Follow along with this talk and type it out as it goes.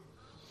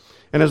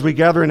And as we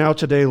gather now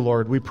today,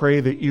 Lord, we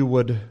pray that you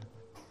would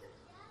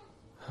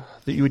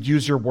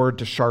use your word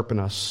to sharpen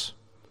us.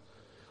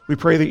 We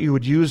pray that you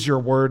would use your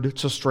word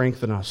to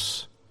strengthen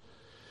us.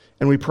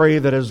 And we pray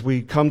that as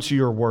we come to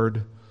your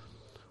word,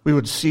 we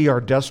would see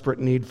our desperate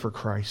need for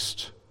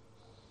Christ.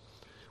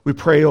 We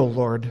pray, O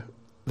Lord,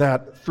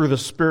 that through the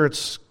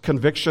Spirit's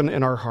conviction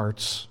in our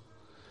hearts,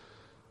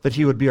 that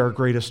he would be our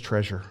greatest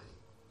treasure,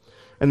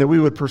 and that we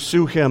would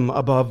pursue him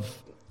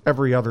above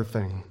every other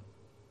thing.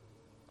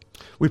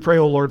 We pray,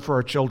 O Lord, for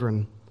our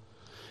children,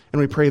 and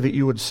we pray that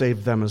you would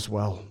save them as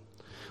well.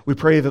 We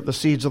pray that the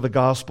seeds of the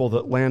gospel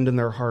that land in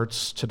their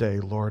hearts today,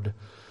 Lord,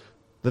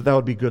 that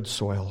would be good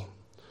soil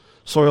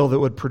that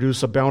would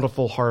produce a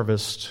bountiful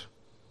harvest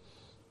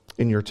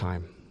in your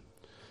time.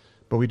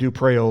 But we do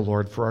pray, O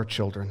Lord, for our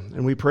children,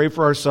 and we pray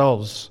for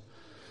ourselves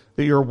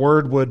that your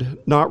word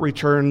would not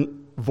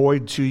return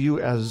void to you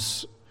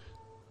as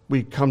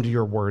we come to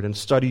your word and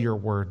study your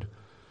word,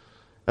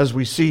 as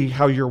we see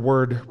how your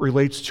word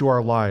relates to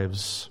our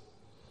lives,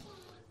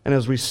 and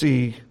as we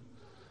see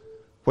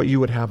what you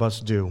would have us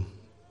do.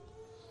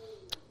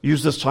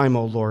 Use this time,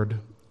 O Lord,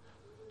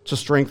 to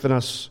strengthen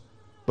us,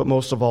 but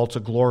most of all to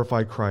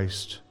glorify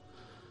Christ.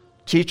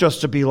 Teach us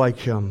to be like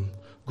him.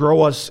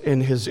 Grow us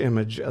in his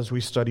image as we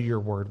study your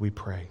word, we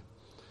pray.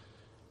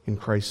 In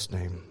Christ's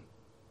name,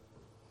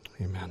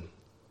 amen.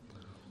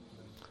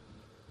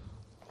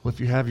 Well, if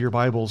you have your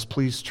Bibles,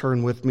 please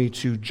turn with me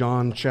to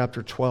John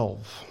chapter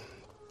 12.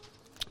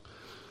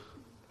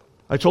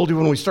 I told you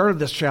when we started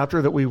this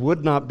chapter that we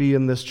would not be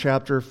in this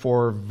chapter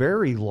for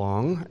very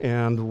long,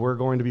 and we're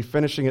going to be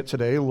finishing it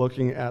today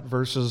looking at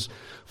verses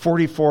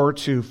 44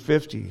 to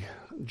 50.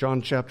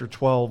 John chapter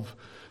 12,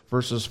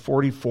 verses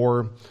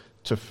 44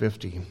 to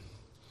 50.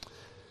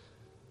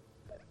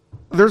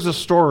 There's a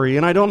story,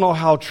 and I don't know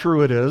how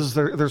true it is.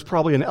 There's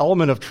probably an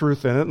element of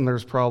truth in it, and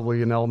there's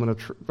probably an element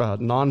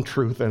of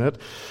non-truth in it.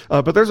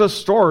 But there's a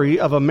story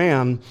of a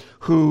man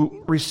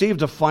who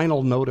received a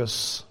final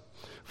notice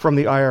from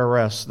the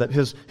IRS that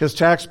his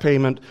tax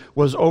payment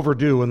was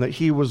overdue and that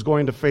he was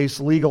going to face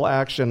legal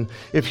action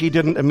if he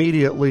didn't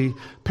immediately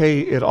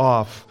pay it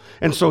off.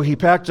 And so he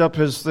packed up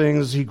his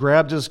things, he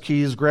grabbed his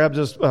keys, grabbed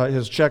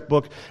his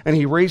checkbook, and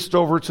he raced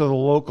over to the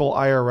local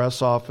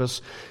IRS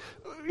office.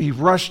 He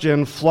rushed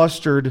in,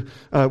 flustered,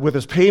 with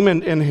his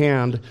payment in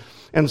hand,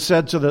 and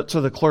said to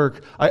the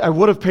clerk, I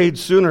would have paid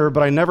sooner,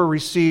 but I never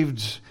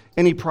received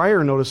any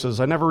prior notices.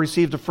 I never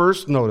received a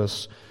first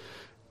notice.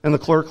 And the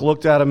clerk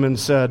looked at him and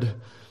said,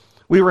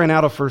 we ran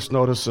out of first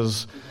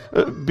notices.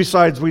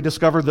 Besides, we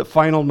discovered that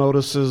final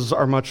notices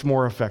are much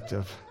more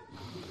effective.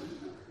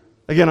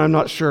 Again, I'm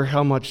not sure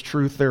how much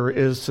truth there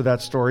is to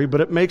that story,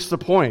 but it makes the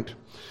point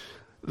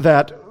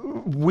that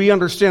we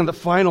understand that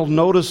final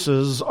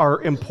notices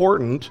are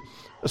important,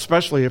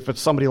 especially if it's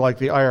somebody like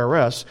the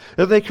IRS,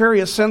 that they carry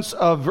a sense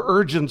of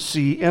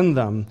urgency in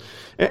them.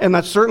 And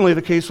that's certainly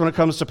the case when it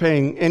comes to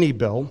paying any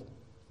bill.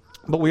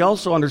 But we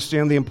also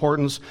understand the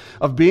importance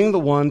of being the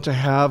one to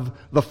have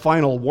the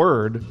final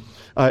word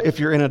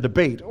if you're in a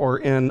debate or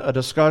in a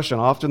discussion.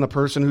 Often the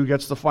person who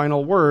gets the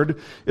final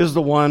word is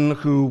the one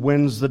who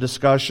wins the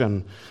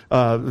discussion.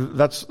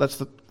 That's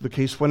the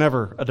case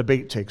whenever a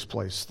debate takes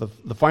place.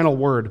 The final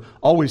word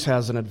always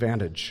has an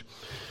advantage.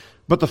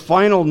 But the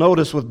final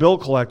notice with bill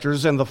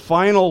collectors and the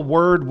final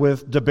word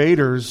with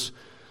debaters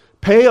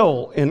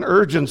pale in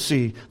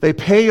urgency. They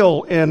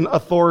pale in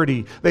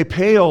authority. They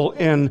pale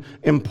in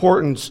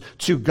importance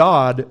to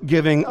God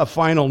giving a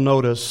final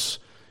notice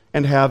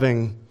and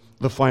having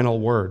the final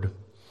word.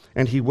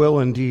 And he will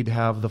indeed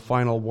have the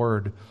final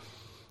word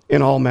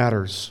in all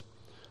matters.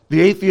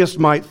 The atheist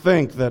might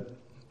think that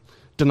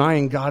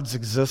denying God's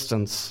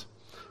existence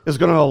is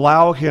going to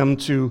allow him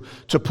to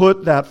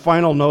put that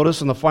final notice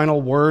and the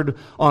final word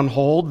on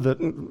hold, that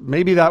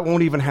maybe that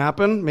won't even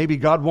happen. Maybe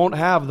God won't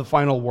have the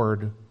final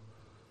word.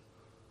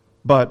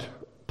 But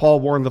Paul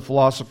warned the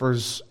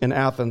philosophers in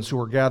Athens who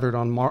were gathered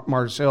on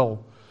Mars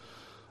Hill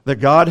that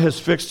God has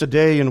fixed a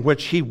day in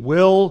which he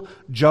will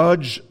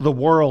judge the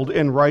world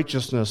in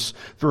righteousness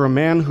through a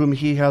man whom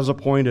he has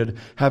appointed,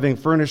 having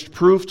furnished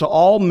proof to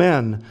all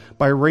men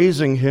by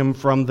raising him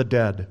from the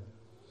dead.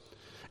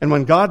 And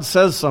when God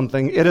says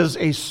something, it is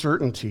a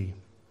certainty.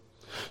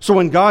 So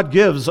when God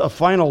gives a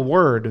final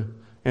word,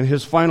 and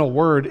his final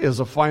word is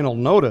a final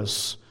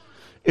notice,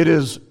 it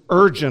is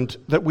urgent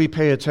that we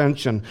pay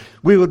attention.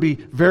 We would be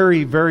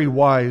very, very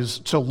wise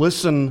to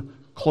listen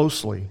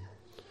closely.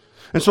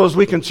 And so as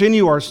we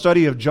continue our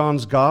study of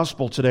John's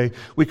gospel today,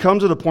 we come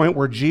to the point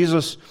where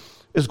Jesus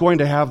is going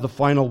to have the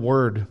final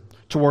word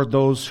toward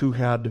those who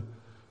had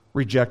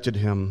rejected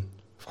him.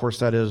 Of course,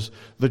 that is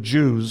the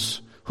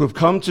Jews who have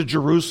come to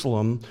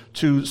Jerusalem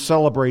to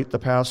celebrate the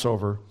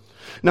Passover.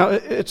 Now,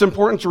 it's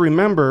important to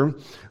remember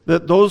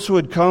that those who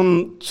had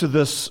come to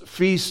this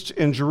feast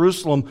in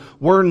Jerusalem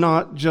were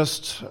not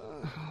just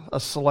a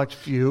select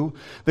few.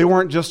 They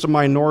weren't just a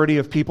minority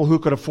of people who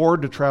could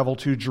afford to travel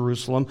to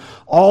Jerusalem.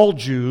 All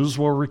Jews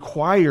were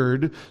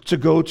required to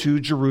go to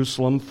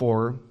Jerusalem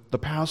for the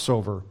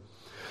Passover.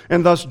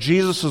 And thus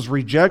Jesus'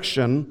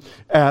 rejection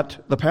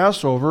at the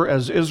Passover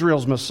as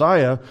Israel's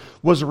Messiah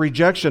was a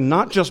rejection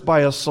not just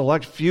by a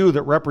select few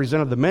that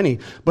represented the many,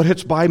 but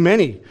it's by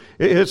many.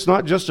 It's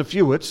not just a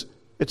few, it's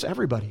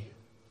everybody.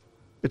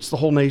 It's the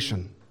whole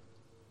nation.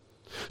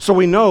 So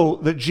we know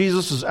that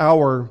Jesus'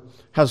 hour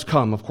has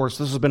come. Of course,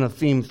 this has been a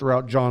theme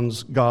throughout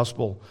John's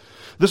gospel.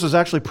 This is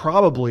actually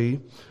probably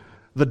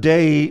the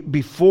day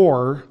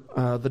before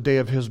the day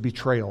of his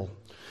betrayal.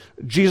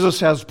 Jesus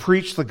has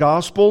preached the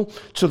gospel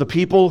to the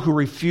people who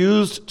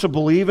refused to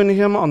believe in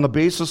him on the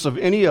basis of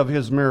any of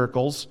his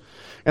miracles,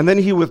 and then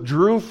he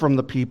withdrew from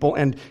the people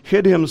and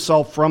hid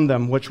himself from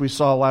them, which we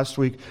saw last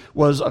week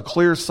was a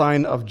clear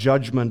sign of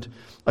judgment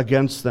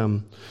against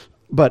them.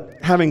 But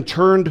having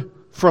turned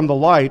from the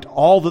light,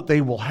 all that they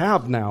will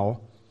have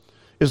now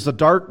is the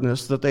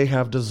darkness that they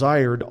have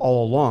desired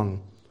all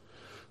along.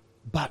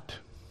 But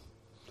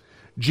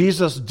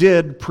Jesus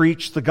did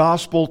preach the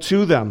gospel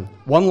to them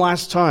one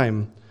last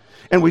time.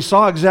 And we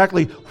saw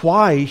exactly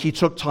why he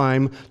took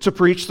time to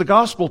preach the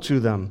gospel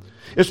to them.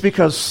 It's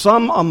because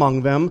some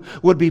among them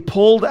would be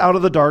pulled out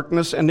of the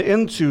darkness and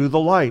into the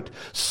light.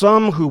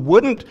 Some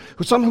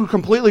who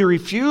completely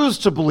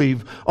refused to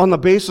believe on the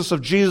basis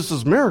of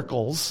Jesus'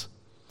 miracles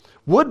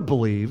would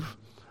believe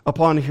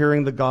upon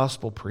hearing the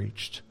gospel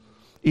preached,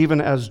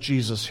 even as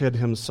Jesus hid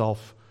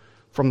himself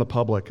from the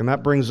public. And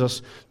that brings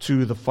us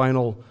to the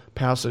final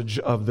passage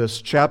of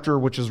this chapter,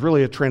 which is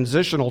really a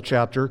transitional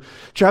chapter.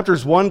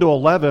 Chapters 1 to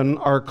 11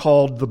 are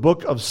called the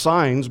Book of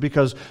Signs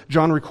because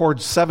John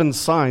records 7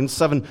 signs,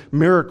 7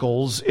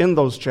 miracles in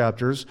those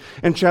chapters.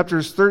 And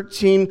chapters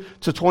 13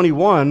 to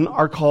 21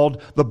 are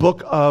called the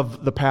Book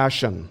of the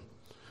Passion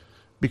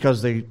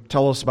because they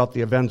tell us about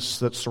the events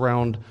that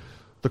surround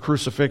the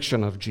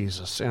crucifixion of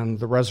Jesus and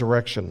the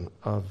resurrection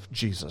of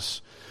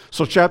Jesus.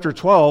 So chapter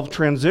 12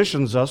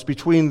 transitions us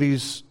between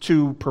these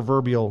two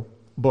proverbial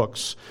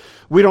books.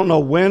 We don't know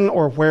when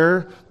or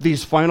where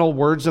these final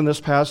words in this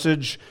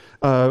passage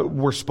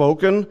were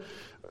spoken.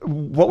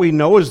 What we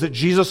know is that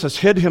Jesus has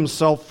hid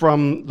himself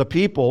from the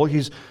people.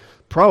 He's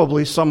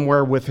probably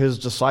somewhere with his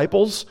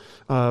disciples,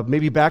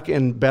 maybe back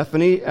in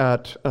Bethany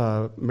at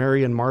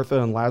Mary and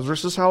Martha and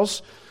Lazarus'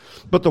 house.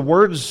 But the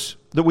words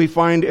that we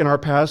find in our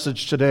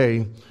passage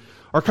today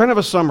are kind of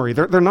a summary.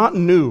 They're not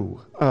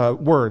new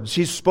words.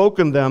 He's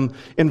spoken them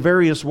in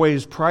various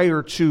ways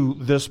prior to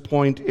this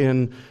point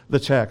in the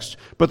text.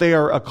 But they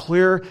are a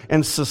clear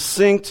and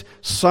succinct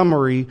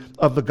summary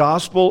of the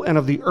gospel and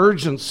of the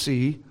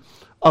urgency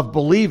of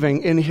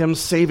believing in him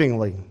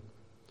savingly.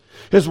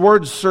 His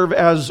words serve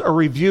as a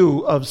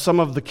review of some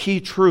of the key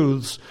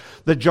truths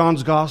that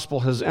John's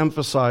gospel has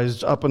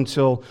emphasized up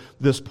until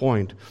this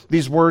point.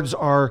 These words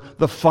are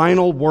the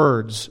final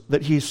words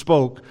that he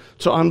spoke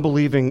to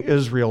unbelieving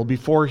Israel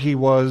before he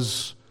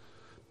was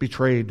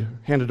betrayed,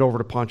 handed over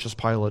to Pontius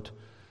Pilate,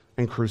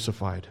 and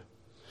crucified.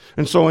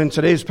 And so in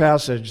today's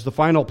passage, the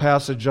final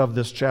passage of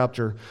this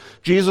chapter,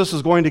 Jesus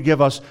is going to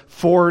give us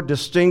 4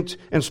 distinct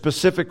and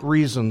specific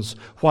reasons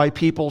why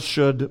people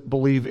should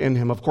believe in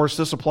him. Of course,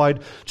 this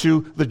applied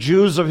to the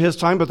Jews of his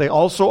time, but they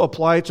also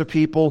apply to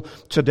people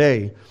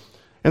today.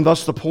 And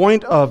thus the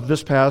point of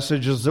this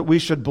passage is that we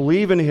should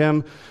believe in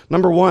him,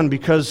 number 1,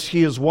 because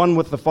he is one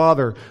with the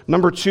Father.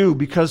 Number 2,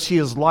 because he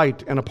is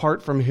light, and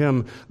apart from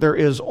him there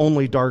is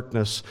only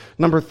darkness.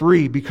 Number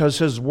 3, because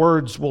his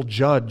words will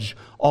judge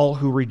all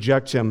who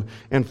reject him.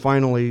 And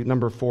finally,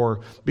 number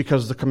 4,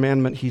 because the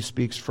commandment he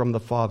speaks from the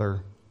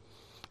Father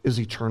is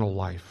eternal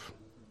life.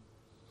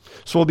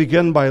 So we'll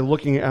begin by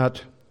looking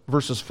at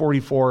verses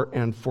 44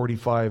 and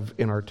 45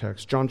 in our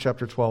text. John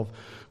chapter 12,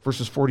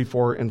 verses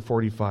 44 and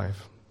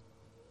 45.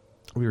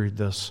 We read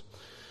this.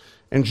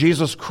 And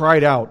Jesus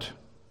cried out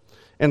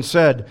and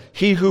said,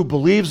 "He who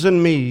believes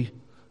in me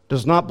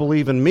does not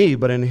believe in me,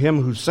 but in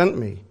him who sent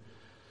me.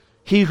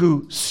 He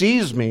who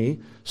sees me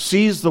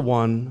sees the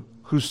one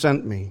who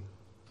sent me."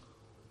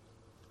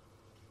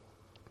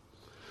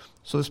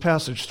 So this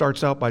passage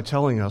starts out by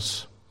telling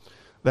us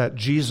that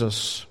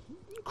Jesus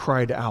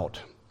cried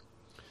out.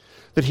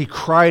 That he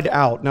cried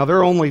out. Now, there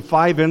are only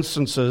 5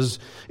 instances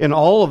in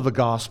all of the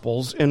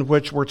Gospels in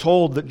which we're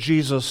told that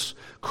Jesus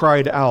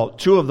cried out.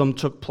 2 of them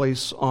took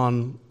place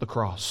on the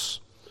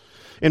cross.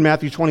 In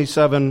Matthew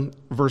 27,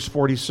 verse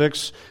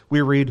 46,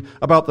 we read,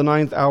 "About the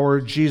 9th hour,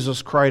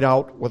 Jesus cried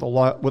out with a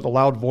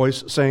loud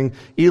voice, saying,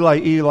 'Eli,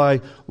 Eli,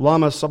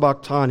 lama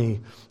sabachthani?'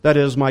 That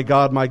is, my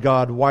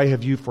God, why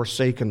have you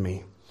forsaken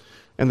me?"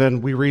 And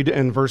then we read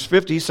in verse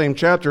 50, same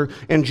chapter,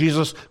 "And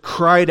Jesus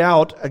cried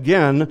out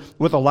again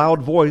with a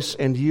loud voice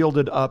and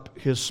yielded up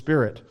his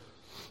spirit."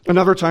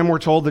 Another time we're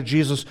told that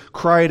Jesus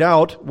cried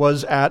out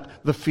was at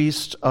the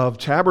Feast of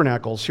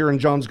Tabernacles here in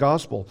John's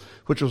Gospel,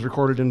 which was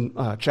recorded in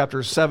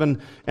chapters 7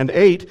 and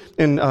 8.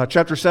 In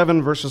chapter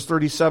 7, verses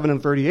 37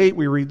 and 38,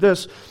 we read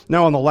this,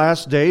 "Now on the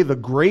last day, the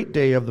great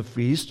day of the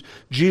feast,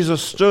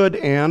 Jesus stood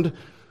and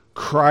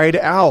cried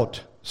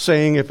out,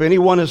 saying, 'If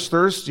anyone is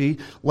thirsty,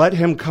 let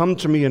him come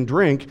to me and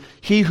drink.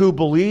 He who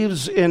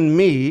believes in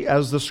me,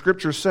 as the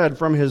scripture said,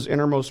 from his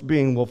innermost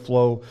being will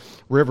flow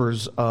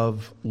rivers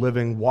of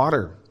living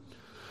water.'"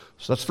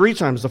 So that's 3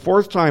 times. The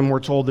 4th time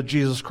we're told that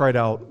Jesus cried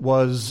out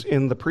was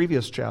in the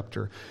previous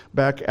chapter,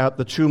 back at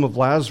the tomb of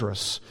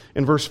Lazarus.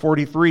 In verse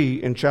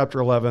 43 in chapter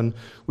 11,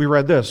 we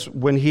read this: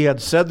 when he had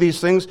said these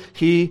things,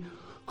 he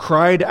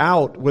cried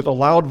out with a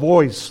loud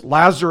voice,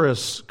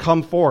 "Lazarus,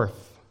 come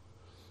forth."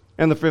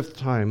 And the 5th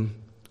time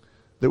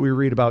that we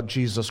read about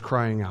Jesus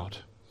crying out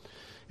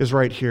is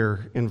right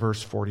here in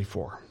verse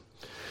 44.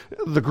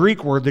 The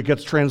Greek word that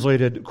gets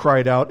translated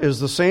cried out is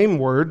the same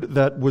word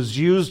that was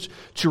used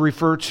to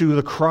refer to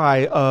the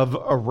cry of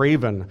a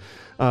raven.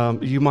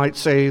 You might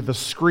say the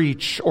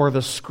screech or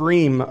the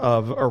scream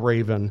of a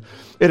raven.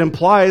 It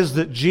implies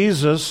that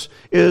Jesus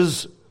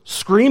is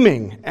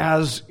screaming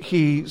as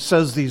he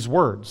says these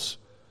words.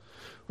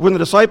 When the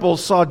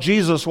disciples saw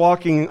Jesus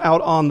walking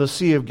out on the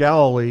Sea of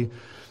Galilee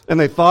and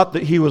they thought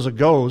that he was a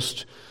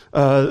ghost,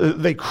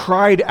 they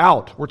cried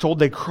out. We're told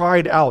they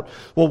cried out.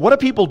 Well, what do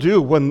people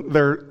do when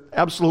they're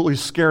absolutely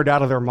scared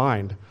out of their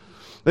mind?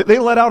 They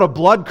let out a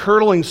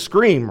blood-curdling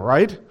scream,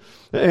 right?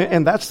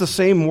 And that's the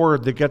same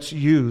word that gets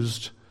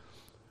used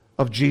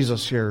of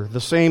Jesus here.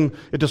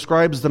 It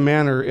describes the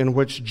manner in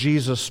which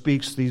Jesus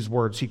speaks these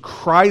words. He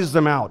cries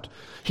them out.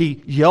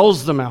 He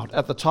yells them out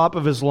at the top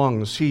of his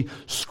lungs. He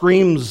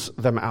screams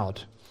them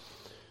out.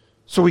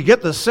 So we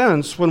get the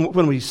sense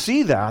when we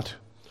see that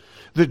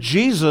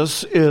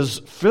Jesus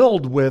is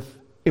filled with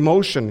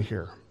emotion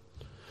here.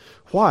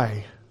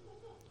 Why?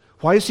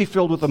 Why is he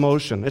filled with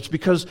emotion? It's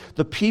because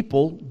the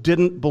people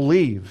didn't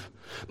believe.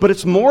 But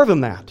it's more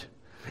than that.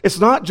 It's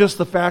not just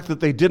the fact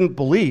that they didn't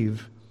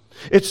believe.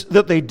 It's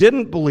that they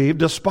didn't believe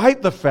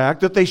despite the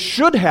fact that they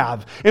should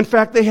have. In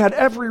fact, they had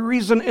every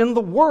reason in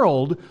the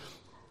world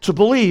to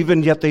believe,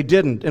 and yet they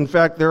didn't. In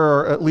fact, there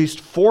are at least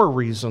 4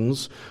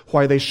 reasons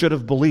why they should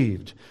have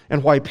believed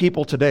and why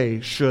people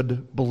today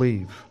should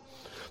believe.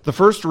 The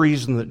first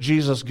reason that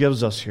Jesus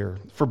gives us here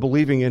for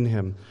believing in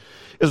him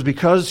is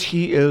because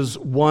he is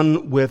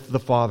one with the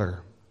Father.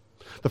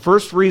 The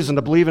first reason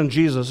to believe in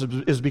Jesus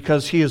is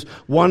because he is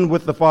one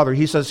with the Father.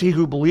 He says, "He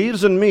who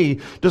believes in me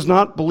does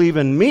not believe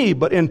in me,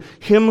 but in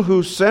him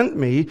who sent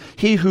me.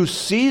 He who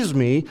sees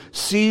me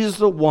sees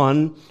the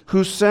one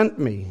who sent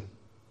me."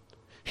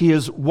 He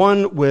is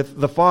one with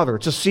the Father.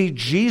 To see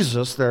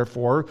Jesus,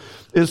 therefore,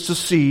 is to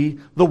see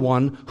the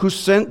one who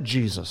sent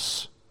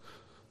Jesus.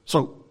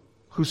 So,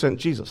 who sent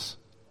Jesus?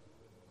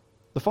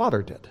 The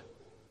Father did.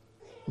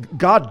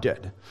 God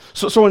did.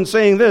 So in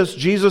saying this,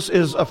 Jesus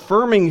is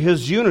affirming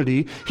his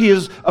unity. He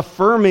is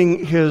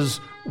affirming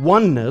his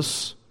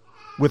oneness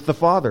with the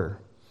Father.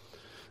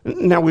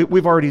 Now,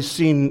 we've already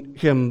seen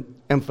him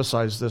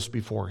emphasize this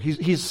before.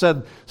 He's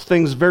said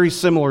things very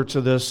similar to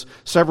this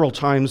several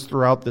times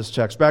throughout this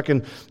text. Back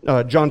in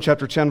John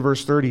chapter 10,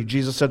 verse 30,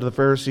 Jesus said to the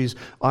Pharisees,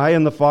 "I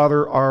and the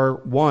Father are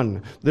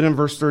one." Then in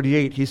verse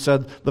 38, he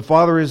said, "The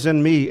Father is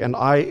in me, and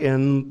I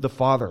in the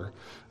Father."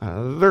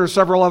 There are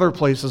several other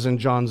places in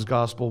John's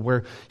gospel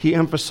where he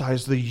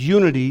emphasized the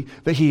unity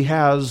that he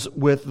has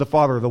with the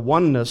Father, the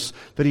oneness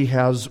that he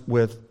has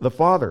with the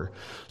Father.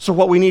 So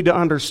what we need to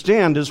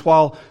understand is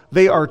while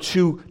they are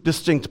 2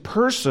 distinct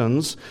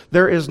persons,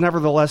 there is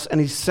nevertheless an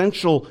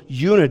essential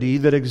unity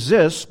that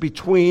exists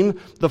between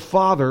the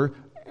Father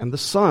and the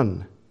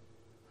Son.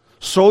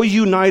 So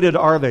united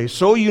are they,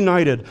 so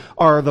united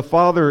are the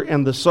Father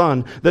and the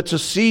Son, that to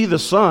see the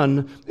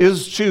Son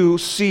is to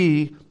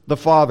see the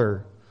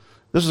Father.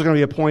 This is going to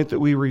be a point that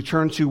we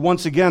return to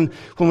once again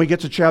when we get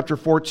to chapter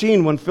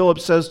 14, when Philip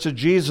says to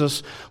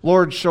Jesus,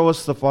 "Lord, show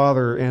us the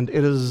Father, and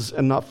it is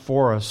enough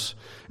for us."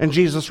 And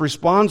Jesus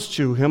responds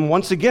to him.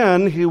 Once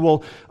again, he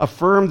will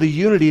affirm the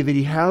unity that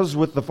he has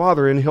with the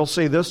Father, and he'll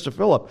say this to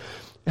Philip,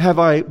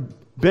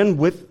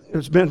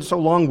 it's been so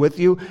long with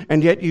you,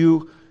 and yet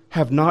you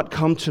have not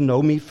come to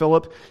know me,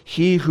 Philip?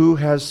 He who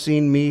has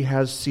seen me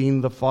has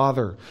seen the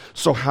Father.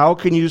 So how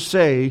can you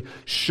say,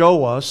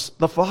 'Show us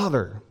the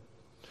Father'?"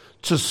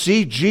 To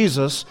see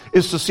Jesus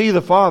is to see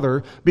the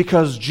Father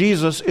because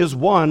Jesus is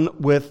one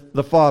with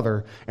the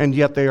Father, and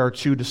yet they are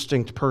 2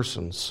 distinct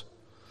persons.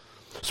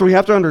 So we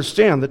have to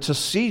understand that to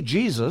see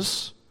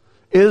Jesus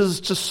is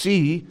to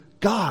see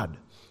God,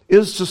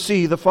 is to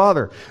see the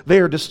Father.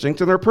 They are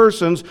distinct in their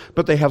persons,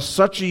 but they have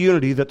such a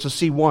unity that to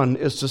see one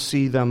is to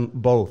see them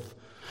both.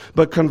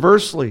 But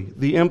conversely,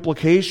 the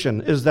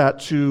implication is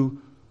that to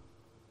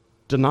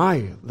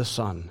deny the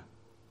Son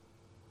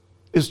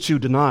is to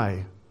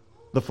deny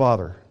the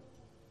Father.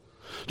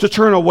 To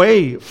turn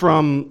away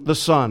from the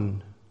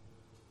Son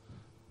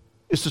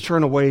is to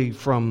turn away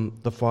from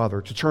the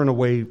Father, to turn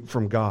away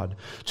from God.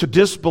 To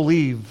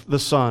disbelieve the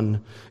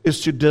Son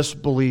is to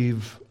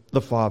disbelieve the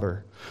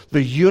Father.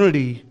 The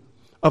unity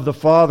of the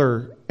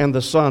Father and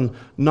the Son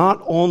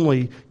not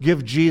only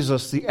give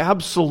Jesus the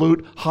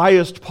absolute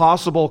highest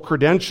possible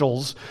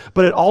credentials,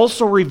 but it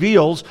also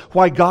reveals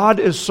why God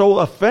is so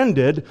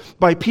offended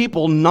by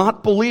people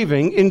not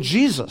believing in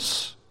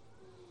Jesus.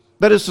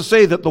 That is to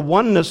say that the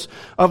oneness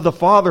of the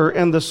Father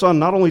and the Son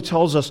not only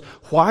tells us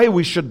why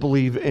we should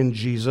believe in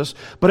Jesus,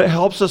 but it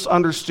helps us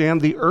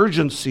understand the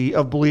urgency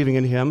of believing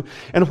in him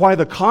and why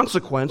the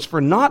consequence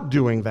for not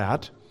doing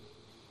that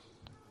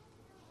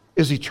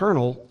is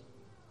eternal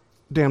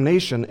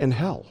damnation in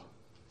hell.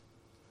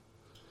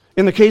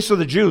 In the case of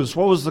the Jews,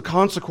 what was the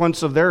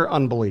consequence of their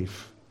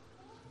unbelief?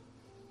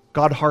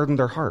 God hardened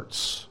their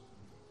hearts.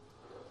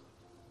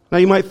 Now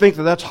you might think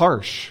that that's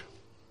harsh,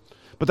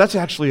 but that's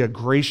actually a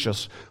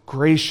gracious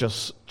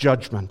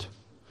judgment.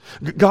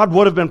 God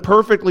would have been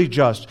perfectly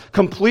just,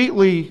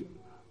 completely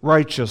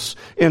righteous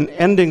in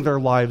ending their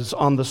lives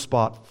on the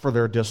spot for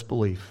their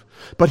disbelief.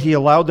 But he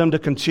allowed them to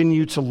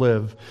continue to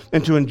live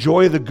and to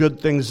enjoy the good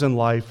things in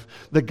life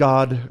that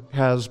God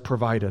has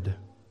provided.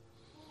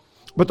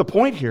 But the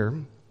point here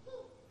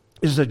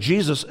is that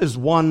Jesus is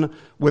one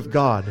with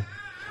God.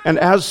 And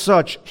as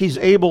such, he's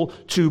able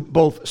to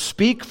both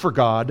speak for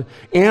God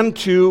and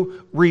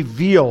to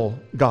reveal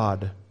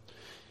God.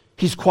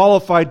 He's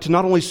qualified to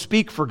not only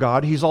speak for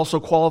God, he's also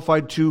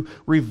qualified to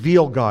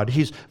reveal God.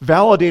 He's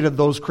validated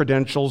those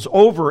credentials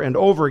over and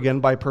over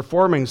again by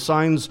performing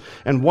signs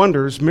and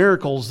wonders,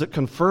 miracles that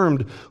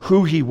confirmed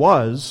who he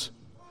was.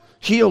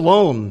 He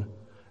alone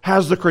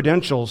has the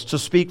credentials to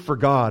speak for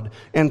God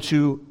and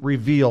to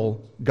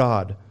reveal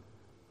God.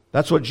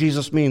 That's what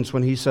Jesus means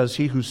when he says,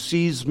 "He who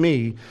sees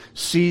me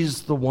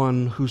sees the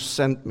one who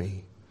sent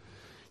me."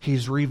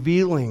 He's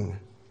revealing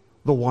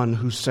the one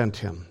who sent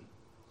him.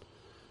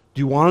 Do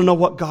you want to know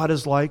what God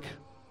is like?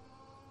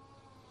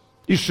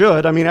 You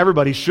should. I mean,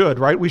 everybody should,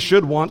 right? We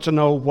should want to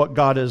know what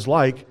God is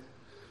like.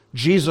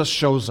 Jesus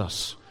shows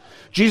us.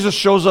 Jesus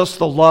shows us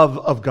the love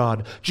of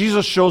God.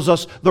 Jesus shows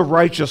us the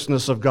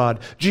righteousness of God.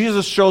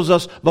 Jesus shows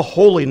us the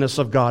holiness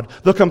of God,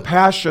 the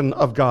compassion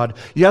of God.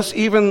 Yes,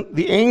 even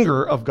the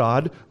anger of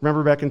God.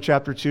 Remember back in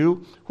chapter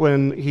 2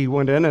 when he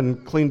went in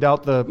and cleaned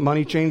out the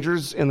money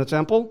changers in the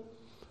temple?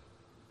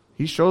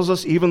 He shows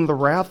us even the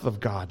wrath of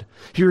God.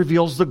 He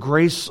reveals the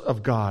grace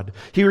of God.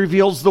 He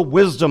reveals the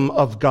wisdom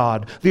of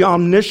God, the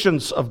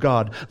omniscience of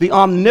God, the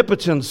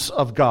omnipotence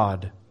of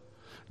God.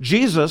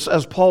 Jesus,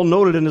 as Paul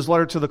noted in his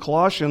letter to the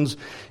Colossians,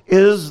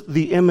 is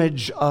the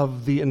image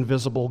of the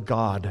invisible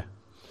God.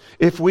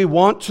 If we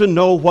want to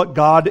know what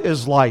God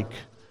is like,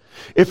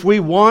 if we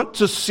want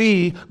to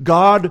see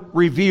God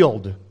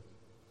revealed,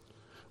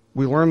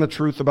 we learn the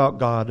truth about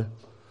God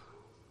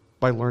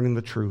by learning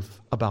the truth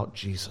about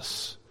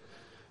Jesus.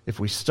 If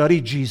we study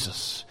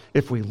Jesus,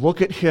 if we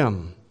look at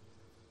him,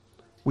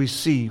 we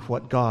see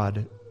what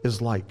God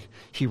is like.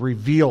 He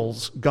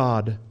reveals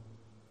God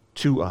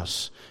to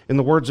us. In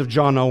the words of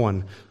John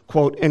Owen,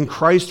 quote, "In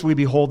Christ we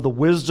behold the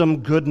wisdom,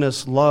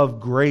 goodness, love,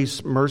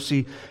 grace,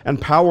 mercy, and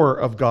power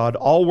of God,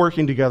 all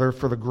working together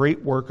for the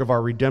great work of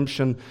our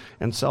redemption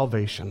and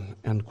salvation,"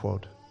 end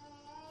quote.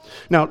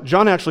 Now,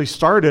 John actually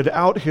started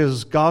out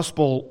his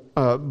gospel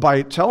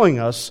by telling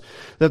us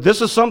that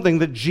this is something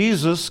that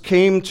Jesus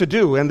came to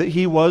do and that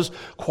he was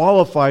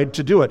qualified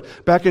to do it.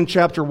 Back in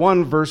chapter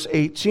 1, verse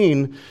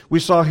 18, we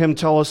saw him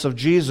tell us of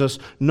Jesus,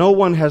 "No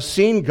one has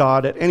seen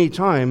God at any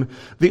time.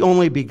 The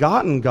only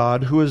begotten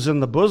God who is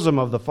in the bosom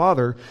of the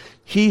Father,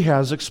 he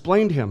has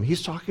explained him."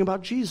 He's talking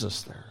about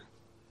Jesus there.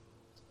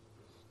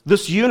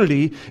 This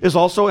unity is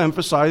also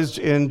emphasized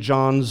in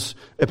John's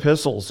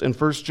epistles. In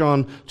 1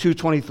 John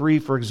 2:23,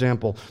 for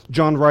example,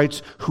 John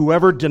writes,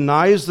 "Whoever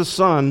denies the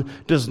Son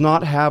does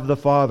not have the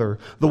Father.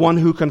 The one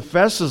who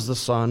confesses the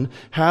Son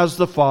has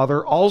the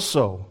Father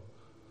also."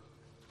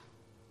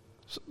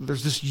 So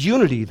there's this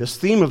unity, this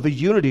theme of the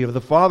unity of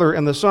the Father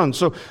and the Son.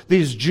 So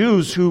these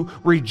Jews who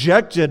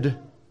rejected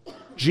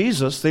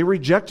Jesus, they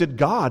rejected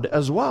God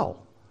as well.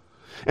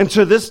 And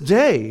to this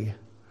day,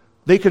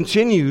 they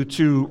continue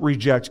to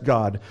reject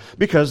God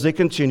because they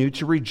continue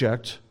to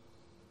reject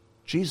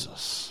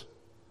Jesus.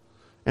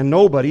 And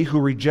nobody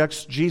who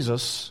rejects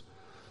Jesus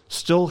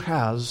still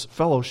has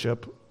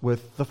fellowship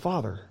with the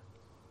Father.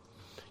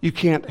 You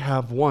can't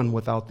have one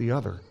without the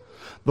other.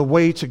 The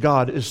way to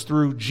God is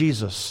through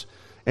Jesus,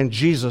 and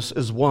Jesus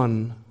is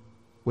one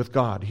with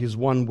God. He is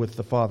one with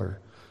the Father.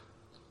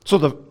 So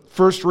the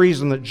first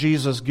reason that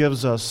Jesus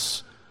gives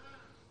us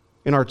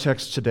in our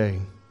text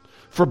today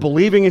for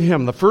believing in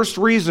him, the first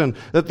reason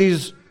that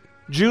these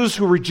Jews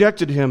who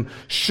rejected him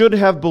should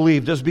have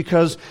believed is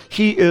because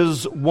he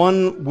is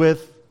one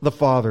with the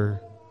Father.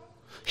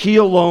 He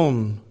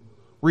alone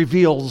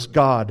reveals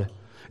God.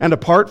 And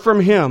apart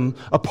from him,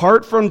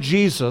 apart from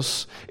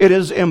Jesus, it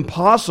is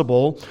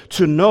impossible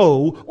to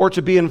know or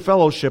to be in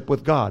fellowship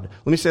with God.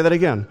 Let me say that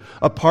again.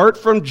 Apart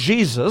from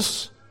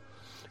Jesus,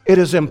 it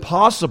is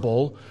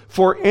impossible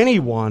for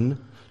anyone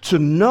to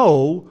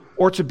know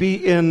or to be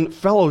in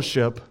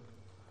fellowship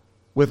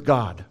with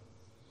God.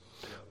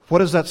 What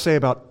does that say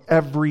about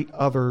every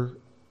other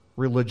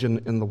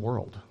religion in the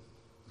world?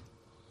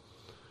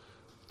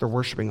 They're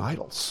worshiping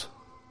idols.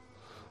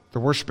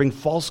 They're worshiping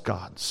false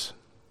gods.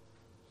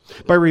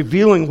 By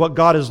revealing what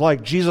God is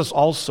like, Jesus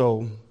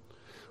also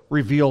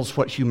reveals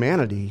what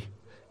humanity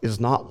is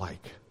not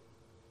like.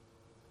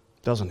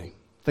 Doesn't he?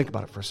 Think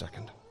about it for a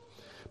second.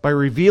 By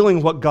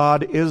revealing what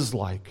God is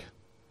like,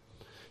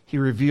 he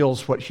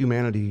reveals what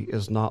humanity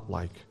is not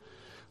like.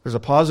 There's a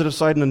positive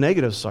side and a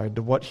negative side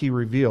to what he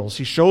reveals.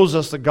 He shows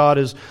us that God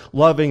is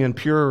loving and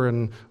pure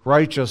and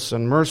righteous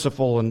and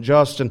merciful and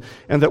just, and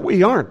that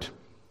we aren't.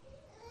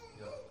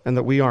 And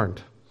that we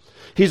aren't.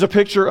 He's a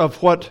picture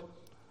of what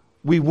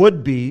we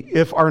would be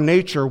if our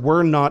nature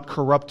were not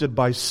corrupted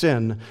by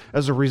sin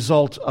as a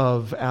result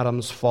of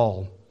Adam's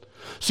fall.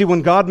 See,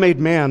 when God made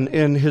man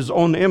in his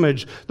own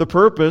image, the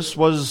purpose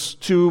was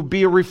to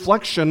be a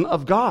reflection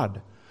of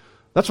God.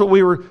 That's what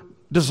we were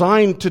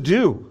designed to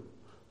do,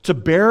 to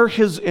bear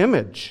his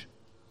image.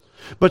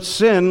 But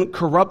sin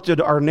corrupted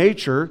our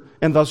nature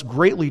and thus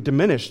greatly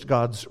diminished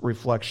God's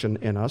reflection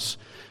in us.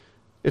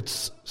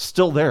 It's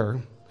still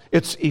there.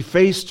 It's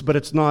effaced, but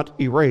it's not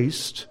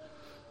erased.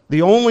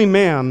 The only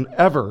man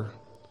ever,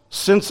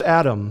 since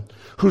Adam,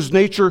 whose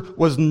nature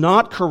was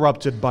not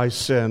corrupted by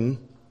sin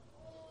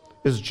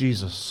is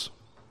Jesus.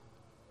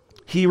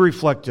 He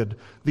reflected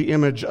the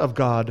image of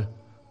God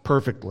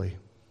perfectly.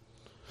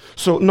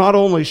 So not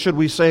only should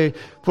we say,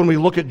 when we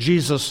look at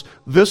Jesus,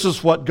 this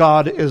is what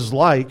God is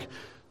like,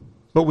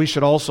 but we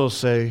should also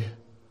say,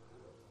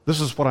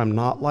 this is what I'm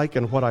not like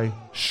and what I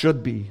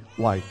should be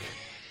like.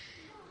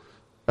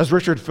 As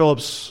Richard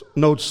Phillips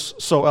notes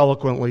so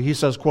eloquently, he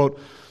says, quote,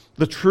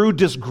 "The true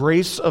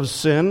disgrace of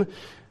sin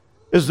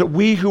is that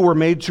we who were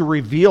made to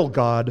reveal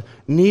God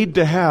need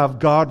to have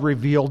God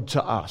revealed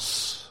to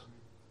us."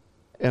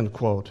 End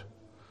quote.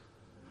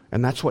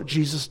 And that's what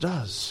Jesus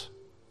does.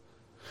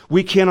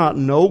 We cannot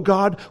know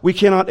God, we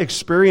cannot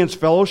experience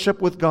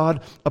fellowship with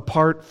God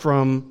apart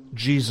from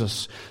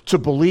Jesus. To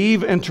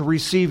believe and to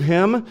receive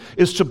Him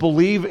is to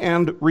believe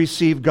and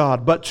receive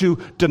God. But to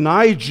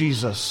deny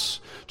Jesus,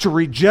 to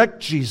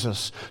reject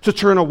Jesus, to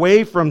turn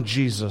away from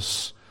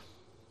Jesus,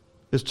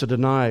 is to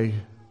deny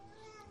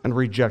and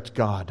reject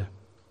God.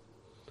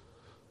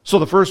 So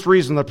the first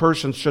reason that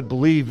persons should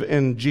believe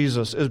in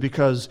Jesus is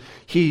because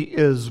He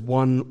is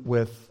one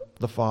with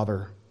the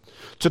Father.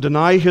 To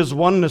deny His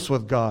oneness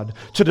with God,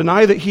 to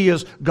deny that He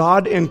is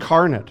God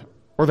incarnate,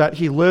 or that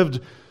He lived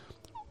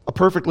a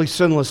perfectly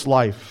sinless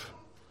life,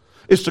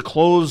 is to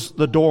close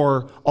the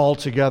door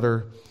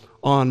altogether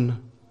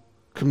on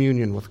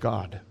communion with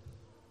God.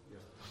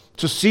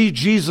 To see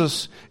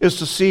Jesus is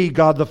to see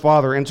God the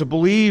Father, and to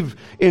believe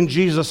in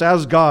Jesus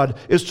as God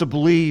is to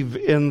believe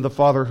in the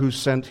Father who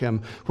sent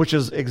Him, which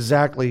is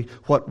exactly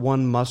what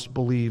one must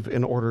believe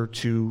in order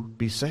to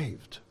be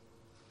saved.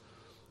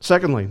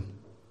 Secondly,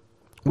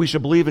 we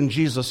should believe in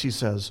Jesus, he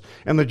says,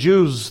 and the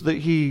Jews that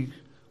He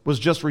was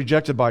just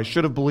rejected by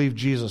should have believed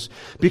Jesus,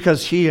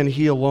 because He and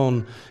He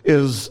alone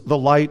is the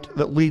light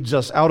that leads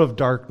us out of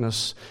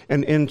darkness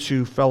and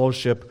into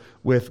fellowship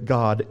with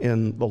God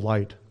in the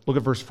light. Look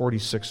at verse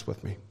 46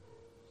 with me.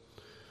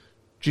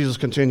 Jesus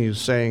continues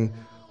saying,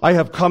 "I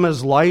have come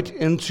as light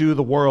into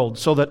the world,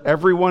 so that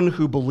everyone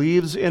who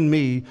believes in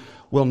me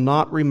will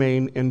not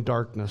remain in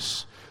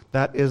darkness."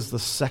 That is the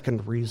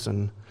second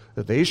reason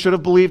that they should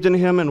have believed in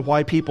Him and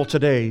why people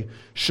today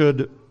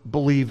should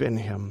believe in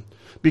Him,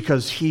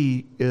 because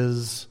He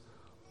is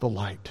the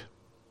light.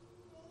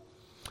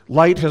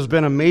 Light has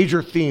been a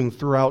major theme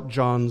throughout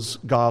John's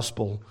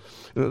gospel.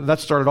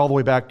 That started all the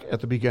way back at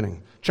the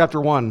beginning.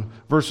 Chapter 1,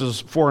 verses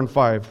 4 and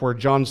 5, where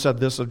John said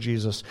this of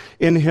Jesus,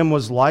 "In Him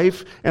was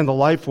life, and the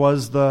life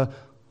was the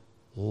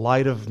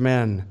light of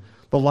men.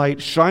 The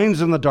light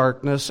shines in the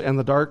darkness, and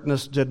the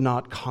darkness did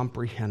not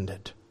comprehend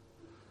it."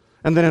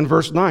 And then in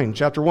verse 9,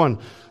 chapter 1,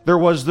 "There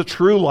was the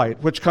true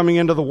light, which coming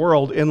into the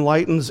world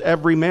enlightens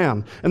every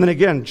man." And then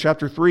again,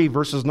 chapter 3,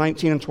 verses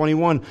 19 and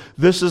 21,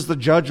 "This is the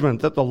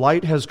judgment, that the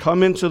light has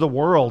come into the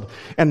world,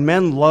 and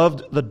men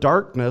loved the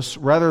darkness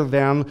rather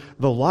than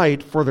the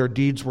light, for their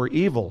deeds were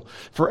evil.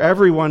 For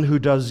everyone who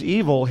does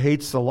evil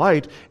hates the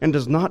light, and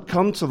does not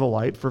come to the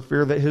light, for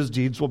fear that his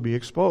deeds will be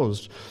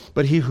exposed.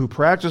 But he who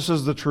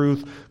practices the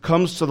truth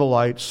comes to the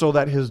light, so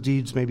that his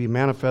deeds may be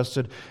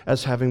manifested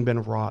as having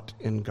been wrought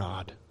in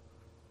God."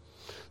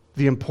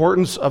 The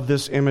importance of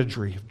this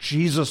imagery, of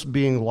Jesus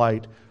being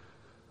light,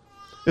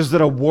 is that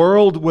a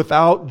world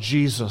without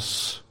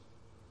Jesus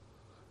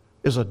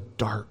is a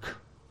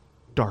dark,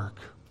 dark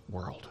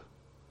world.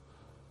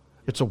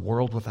 It's a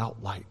world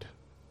without light.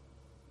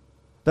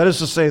 That is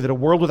to say that a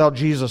world without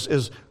Jesus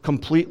is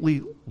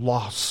completely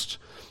lost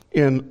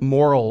in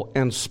moral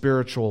and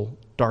spiritual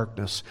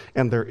darkness,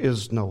 and there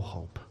is no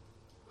hope.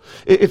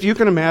 If you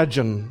can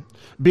imagine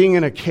being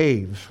in a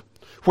cave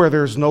where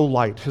there's no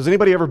light. Has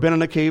anybody ever been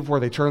in a cave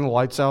where they turn the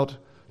lights out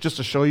just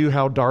to show you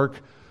how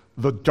dark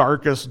the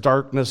darkest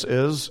darkness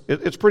is?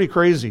 It's pretty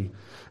crazy.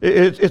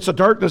 It's a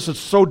darkness that's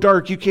so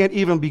dark you can't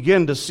even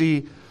begin to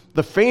see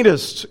the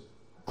faintest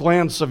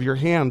glance of your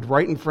hand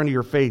right in front of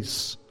your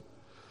face.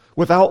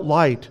 Without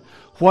light,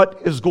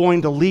 what is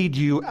going to lead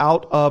you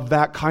out of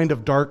that kind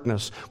of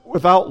darkness?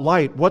 Without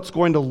light, what's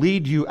going to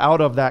lead you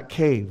out of that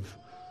cave?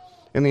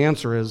 And the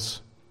answer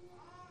is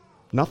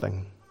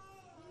nothing.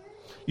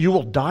 You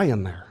will die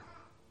in there.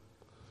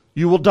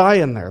 You will die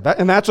in there.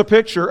 And that's a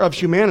picture of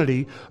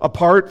humanity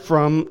apart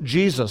from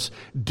Jesus,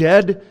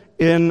 dead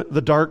in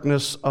the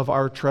darkness of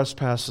our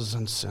trespasses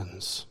and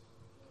sins.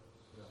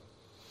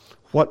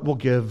 What will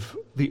give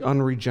the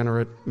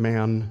unregenerate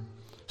man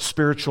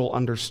spiritual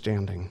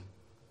understanding?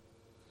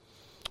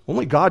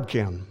 Only God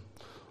can.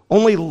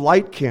 Only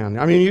light can.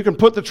 I mean, you can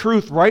put the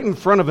truth right in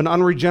front of an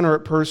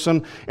unregenerate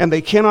person, and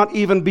they cannot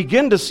even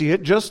begin to see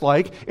it, just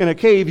like in a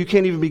cave, you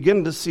can't even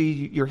begin to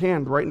see your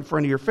hand right in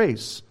front of your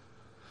face.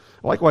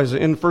 Likewise,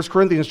 in 1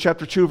 Corinthians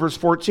chapter 2, verse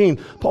 14,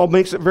 Paul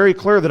makes it very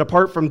clear that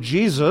apart from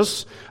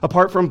Jesus,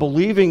 apart from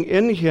believing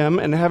in him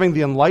and having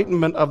the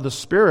enlightenment of the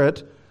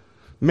Spirit,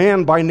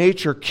 man by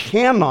nature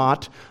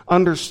cannot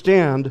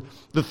understand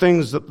the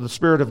things that the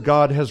Spirit of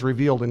God has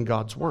revealed in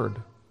God's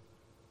Word.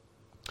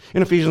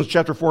 In Ephesians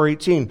chapter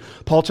 4:18,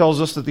 Paul tells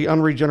us that the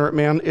unregenerate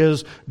man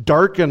is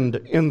darkened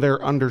in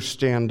their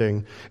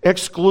understanding,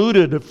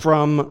 excluded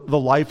from the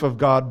life of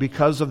God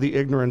because of the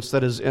ignorance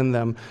that is in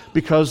them,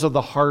 because of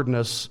the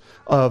hardness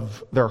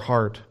of their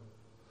heart.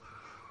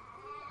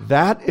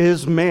 That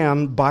is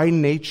man by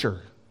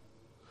nature.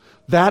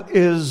 That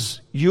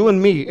is you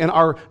and me in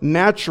our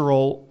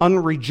natural,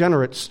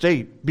 unregenerate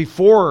state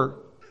before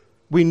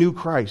we knew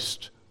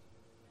Christ.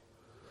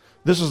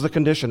 This is the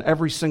condition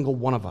every single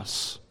one of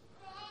us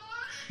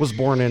was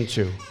born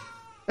into.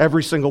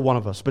 Every single one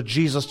of us. But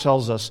Jesus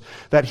tells us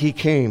that he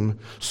came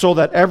so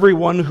that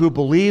everyone who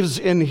believes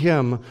in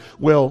him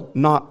will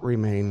not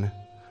remain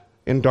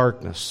in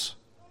darkness.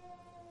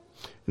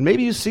 And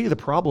maybe you see the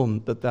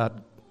problem that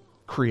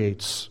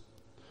creates.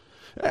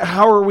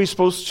 How are we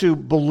supposed to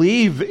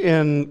believe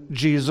in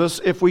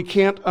Jesus if we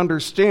can't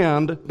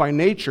understand by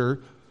nature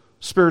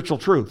spiritual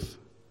truth?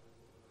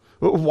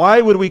 Why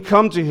would we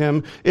come to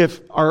him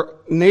if our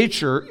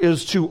nature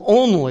is to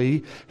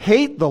only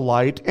hate the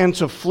light and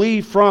to flee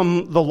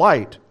from the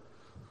light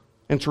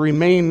and to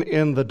remain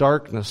in the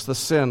darkness, the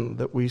sin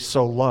that we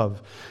so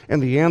love?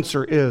 And the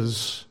answer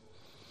is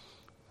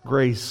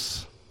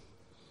grace.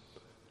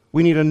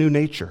 We need a new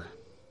nature.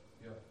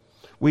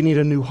 We need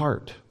a new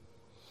heart.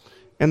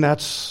 And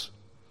that's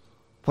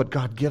what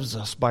God gives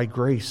us by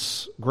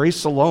grace.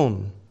 Grace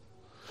alone.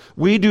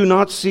 We do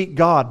not seek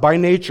God by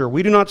nature.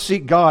 We do not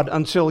seek God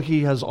until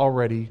he has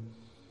already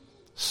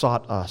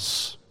sought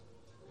us.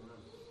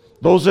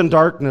 Those in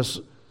darkness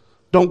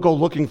don't go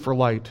looking for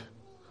light.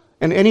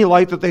 And any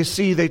light that they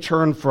see, they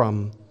turn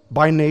from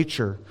by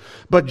nature.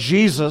 But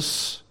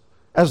Jesus,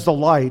 as the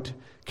light,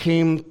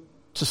 came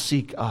to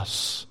seek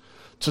us,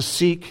 to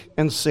seek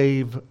and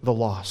save the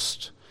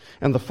lost.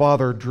 And the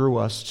Father drew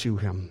us to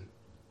him.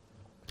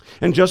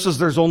 And just as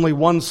there's only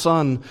one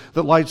sun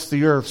that lights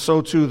the earth,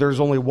 so too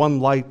there's only one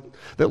light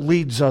that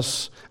leads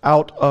us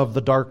out of the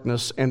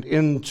darkness and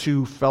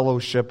into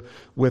fellowship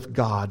with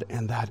God,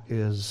 and that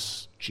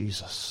is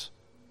Jesus.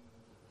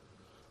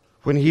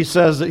 When he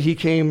says that he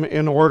came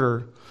in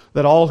order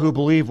that all who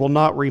believe will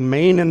not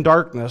remain in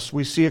darkness,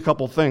 we see a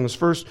couple things.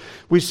 First,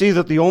 we see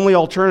that the only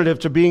alternative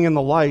to being in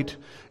the light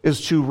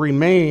is to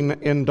remain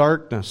in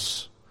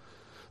darkness.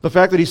 The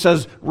fact that he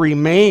says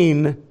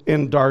remain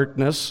in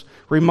darkness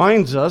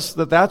reminds us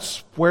that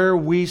that's where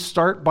we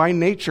start by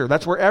nature.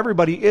 That's where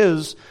everybody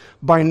is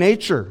by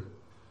nature.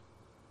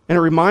 And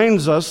it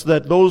reminds us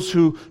that those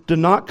who do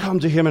not come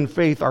to him in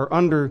faith are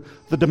under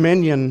the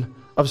dominion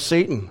of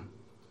Satan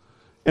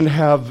and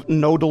have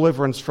no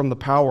deliverance from the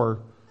power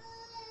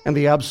and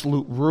the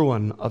absolute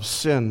ruin of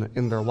sin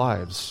in their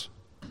lives.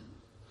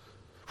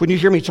 When you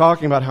hear me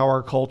talking about how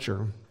our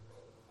culture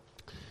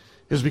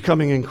is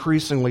becoming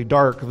increasingly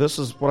dark, this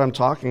is what I'm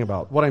talking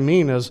about. What I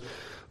mean is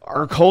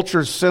our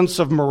culture's sense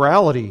of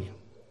morality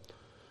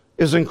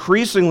is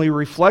increasingly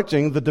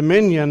reflecting the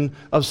dominion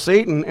of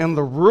Satan and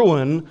the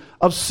ruin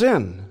of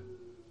sin.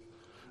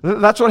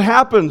 That's what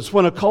happens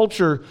when a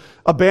culture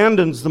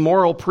abandons the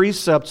moral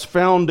precepts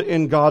found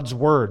in God's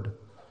Word.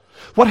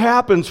 What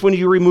happens when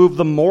you remove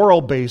the moral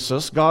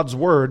basis, God's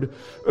Word,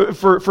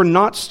 for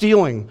not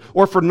stealing,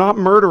 or for not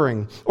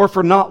murdering, or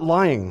for not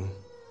lying?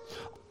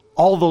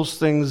 All those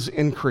things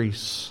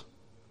increase.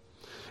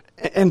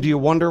 And do you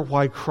wonder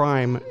why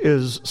crime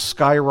is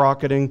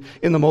skyrocketing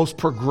in the most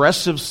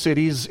progressive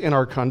cities in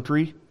our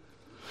country?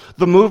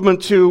 The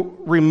movement to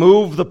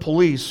remove the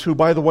police, who,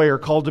 by the way, are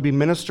called to be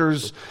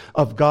ministers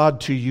of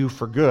God to you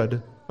for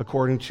good,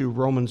 according to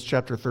Romans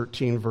chapter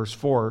 13, verse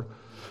 4,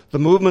 the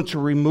movement to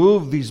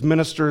remove these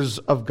ministers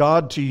of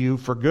God to you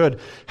for good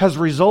has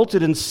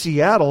resulted in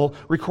Seattle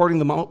recording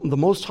the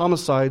most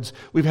homicides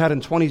we've had in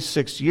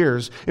 26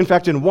 years. In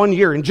fact,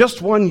 in just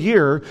 1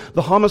 year,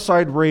 the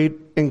homicide rate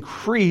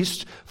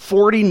increased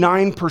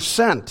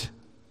 49%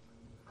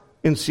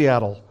 in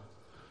Seattle.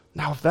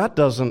 Now, if that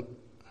doesn't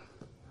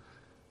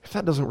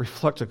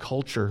reflect a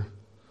culture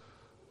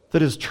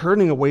that is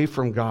turning away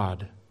from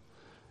God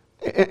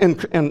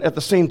and at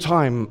the same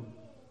time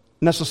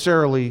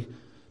necessarily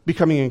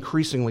becoming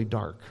increasingly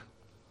dark,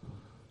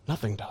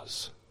 nothing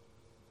does.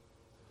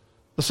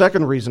 The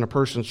second reason a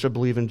person should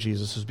believe in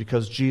Jesus is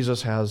because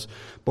Jesus has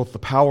both the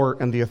power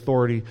and the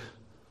authority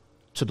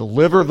to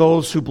deliver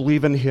those who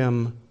believe in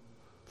him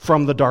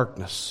from the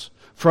darkness,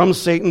 from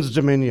Satan's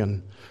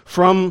dominion,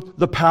 from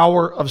the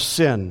power of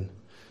sin.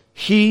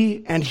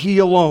 He and he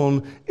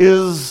alone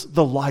is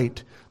the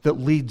light that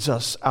leads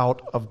us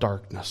out of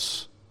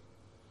darkness.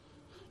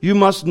 You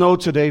must know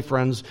today,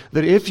 friends,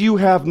 that if you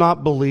have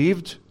not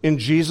believed in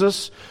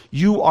Jesus,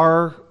 you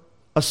are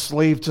a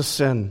slave to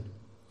sin.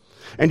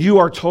 And you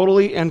are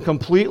totally and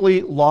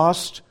completely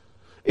lost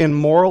in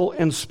moral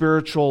and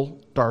spiritual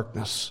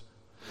darkness.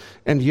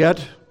 And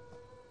yet,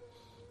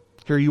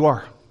 here you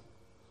are,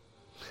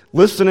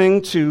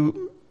 listening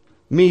to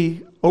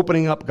me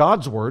opening up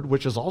God's Word,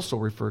 which is also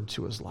referred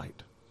to as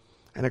light,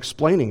 and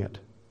explaining it.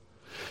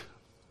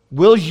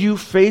 Will you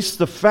face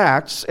the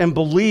facts and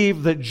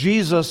believe that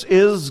Jesus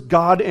is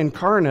God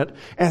incarnate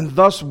and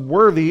thus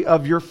worthy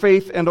of your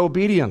faith and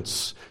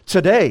obedience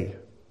today?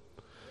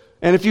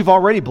 And if you've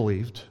already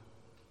believed,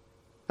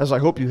 as I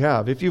hope you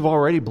have, if you've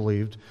already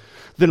believed,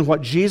 then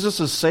what Jesus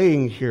is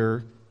saying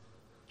here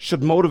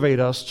should motivate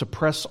us to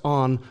press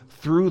on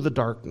through the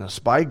darkness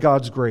by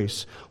God's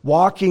grace,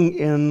 walking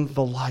in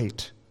the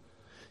light,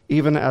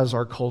 even as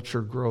our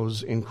culture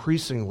grows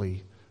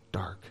increasingly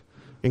dark,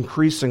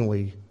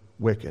 increasingly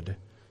wicked,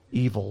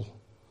 evil,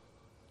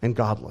 and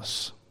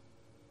godless.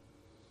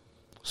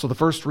 So the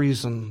first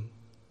reason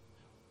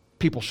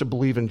people should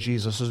believe in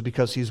Jesus is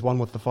because he's one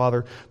with the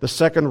Father. The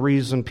second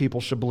reason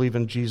people should believe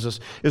in Jesus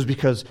is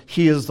because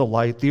he is the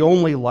light, the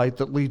only light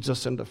that leads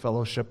us into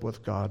fellowship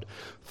with God.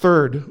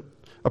 Third,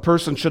 a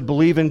person should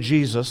believe in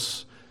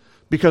Jesus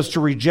because to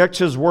reject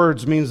his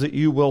words means that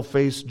you will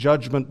face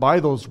judgment by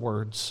those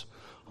words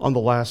on the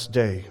last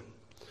day.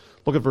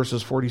 Look at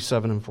verses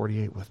 47 and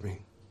 48 with me.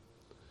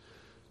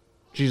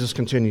 Jesus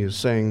continues,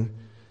 saying,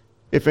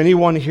 "If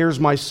anyone hears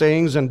my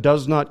sayings and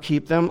does not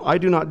keep them, I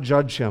do not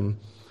judge him.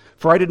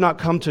 For I did not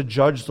come to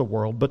judge the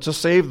world, but to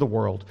save the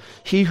world.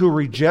 He who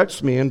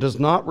rejects me and does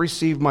not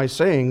receive my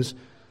sayings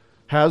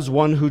has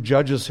one who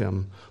judges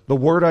him. The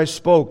word I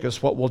spoke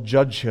is what will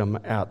judge him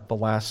at the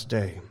last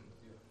day."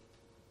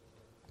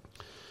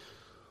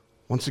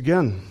 Once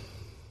again,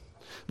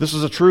 this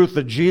is a truth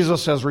that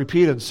Jesus has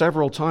repeated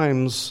several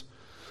times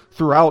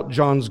throughout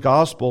John's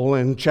Gospel.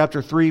 In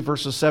chapter 3,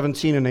 verses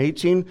 17 and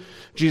 18,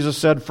 Jesus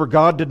said, "For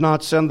God did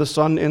not send the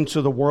Son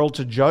into the world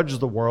to judge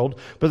the world,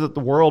 but that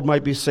the world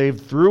might be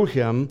saved through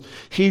him.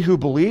 He who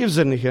believes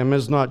in him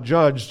is not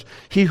judged.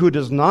 He who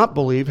does not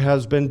believe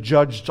has been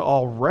judged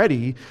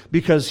already,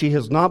 because he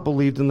has not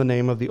believed in the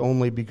name of the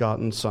only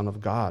begotten Son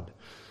of God."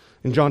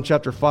 In John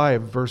chapter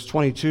 5, verse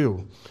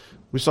 22,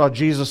 we saw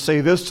Jesus say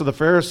this to the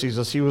Pharisees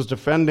as he was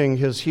defending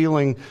his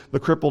healing the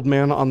crippled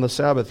man on the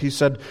Sabbath. He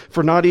said,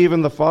 "For not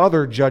even the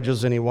Father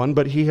judges anyone,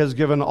 but he has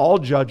given all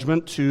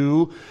judgment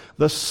to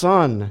the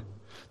Son."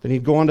 Then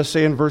he'd go on to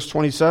say in verse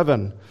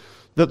 27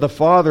 that the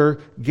Father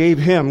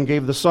gave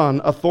the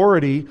Son,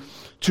 authority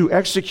to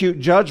execute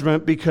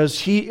judgment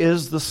because he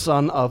is the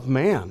Son of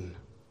Man.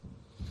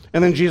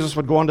 And then Jesus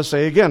would go on to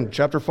say again,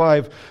 chapter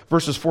 5,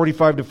 verses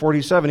 45 to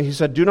 47, he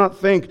said, "Do not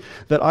think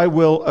that I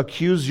will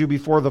accuse you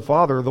before the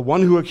Father. The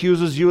one who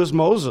accuses you is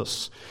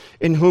Moses,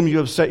 in whom you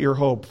have set your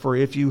hope. For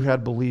if you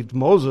had believed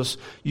Moses,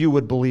 you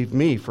would believe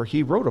me, for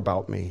he wrote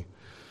about me.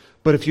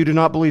 But if you do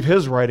not believe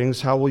his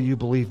writings, how will you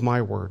believe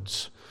my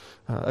words?"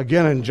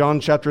 Again, in John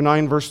chapter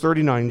 9, verse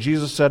 39,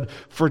 Jesus said,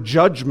 "For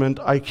judgment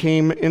I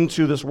came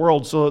into this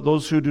world, so that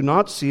those who do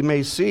not see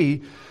may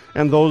see,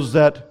 and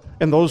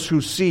those who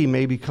see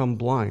may become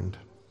blind."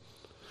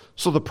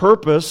 So the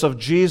purpose of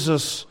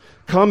Jesus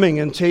coming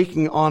and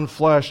taking on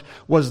flesh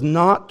was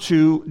not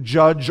to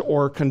judge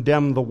or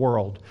condemn the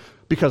world,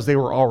 because they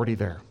were already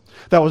there.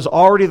 That was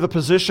already the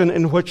position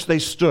in which they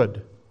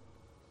stood.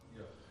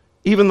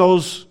 Even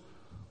those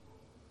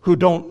who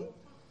don't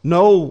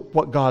know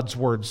what God's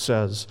word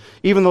says,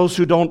 even those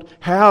who don't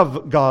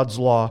have God's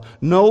law,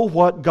 know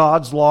what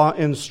God's law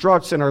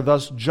instructs and are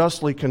thus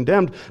justly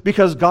condemned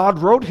because God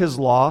wrote his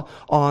law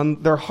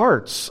on their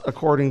hearts,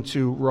 according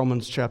to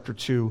Romans chapter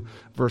 2,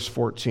 verse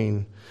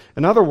 14.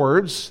 In other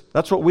words,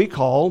 that's what we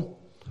call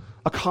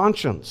a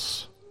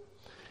conscience.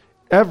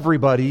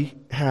 Everybody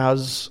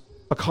has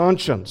a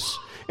conscience,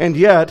 and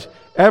yet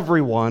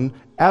everyone,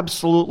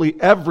 absolutely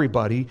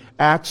everybody,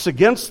 acts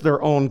against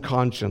their own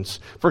conscience.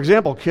 For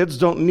example, kids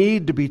don't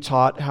need to be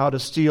taught how to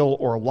steal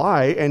or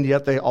lie, and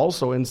yet they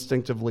also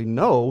instinctively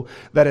know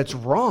that it's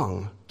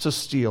wrong to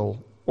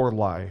steal or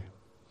lie.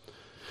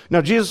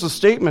 Now, Jesus'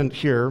 statement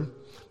here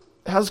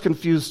has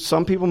confused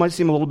some people. Might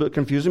seem a little bit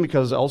confusing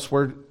because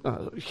elsewhere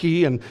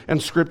he and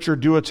Scripture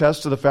do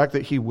attest to the fact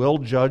that he will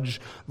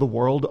judge the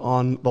world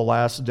on the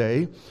last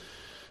day.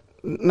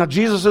 Now,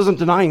 Jesus isn't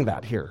denying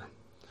that here.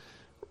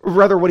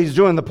 Rather, what he's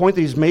doing, the point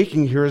that he's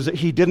making here is that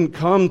he didn't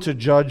come to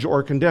judge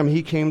or condemn.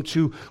 He came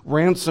to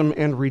ransom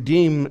and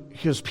redeem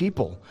his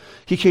people.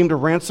 He came to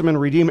ransom and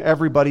redeem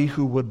everybody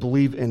who would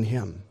believe in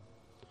him.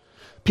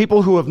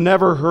 People who have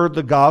never heard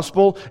the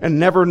gospel and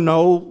never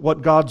know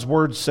what God's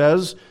word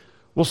says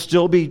will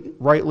still be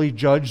rightly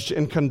judged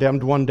and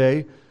condemned one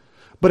day.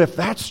 But if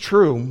that's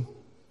true,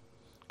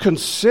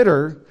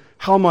 consider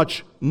how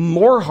much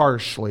more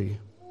harshly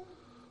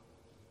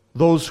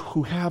those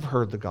who have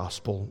heard the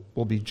gospel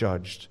will be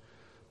judged,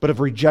 but have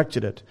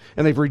rejected it,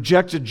 and they've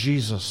rejected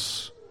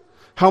Jesus.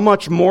 How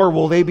much more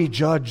will they be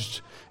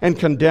judged and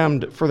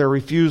condemned for their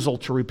refusal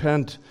to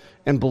repent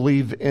and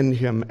believe in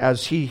him,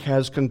 as he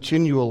has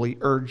continually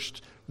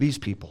urged these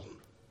people?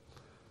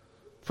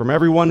 From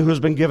everyone who has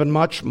been given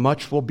much,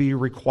 much will be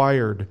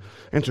required.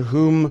 And to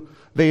whom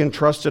they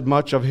entrusted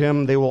much of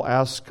him, they will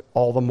ask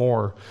all the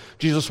more.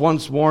 Jesus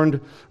once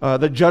warned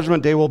that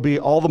Judgment Day will be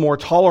all the more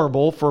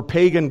tolerable for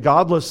pagan,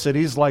 godless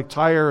cities like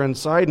Tyre and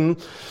Sidon,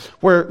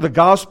 where the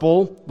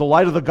gospel, the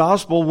light of the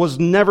gospel, was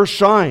never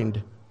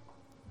shined.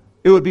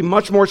 It would be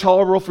much more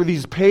tolerable for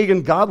these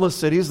pagan, godless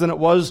cities than it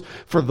was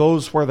for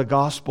those where the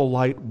gospel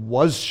light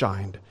was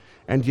shined,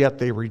 and yet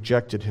they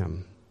rejected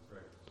him.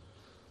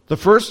 The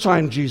first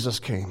time Jesus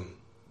came,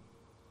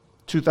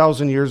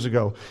 2,000 years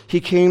ago, he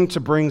came to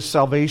bring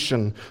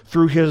salvation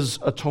through his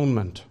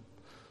atonement,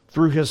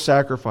 through his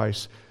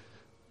sacrifice,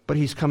 but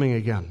he's coming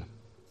again.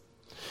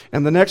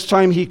 And the next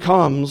time he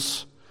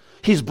comes,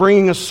 he's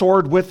bringing a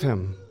sword with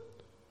him.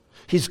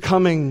 He's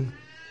coming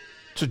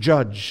to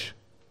judge.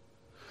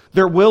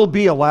 There will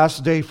be a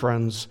last day,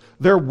 friends.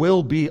 There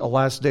will be a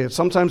last day. It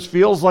sometimes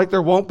feels like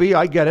there won't be,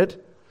 I get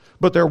it,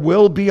 but there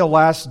will be a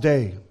last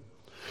day.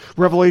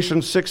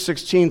 Revelation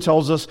 6:16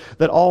 tells us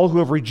that all who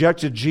have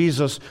rejected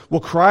Jesus will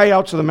cry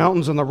out to the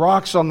mountains and the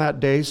rocks on that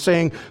day,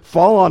 saying,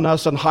 "Fall on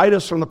us and hide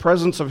us from the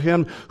presence of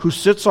him who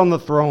sits on the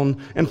throne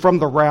and from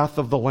the wrath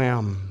of the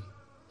Lamb."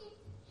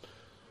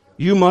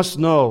 You must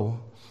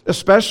know,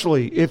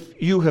 especially if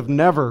you have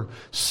never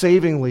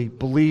savingly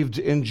believed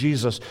in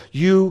Jesus,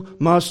 you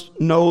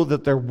must know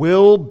that there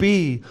will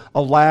be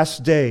a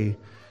last day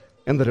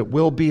and that it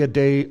will be a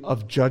day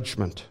of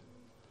judgment.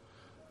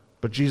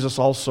 But Jesus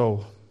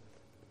also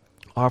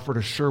offered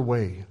a sure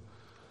way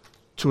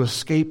to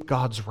escape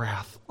God's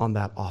wrath on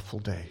that awful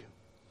day.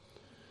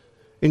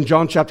 In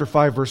John chapter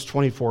 5, verse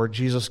 24,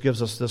 Jesus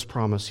gives us this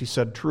promise. He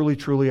said, "Truly,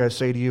 truly, I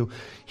say to you,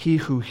 he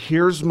who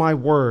hears my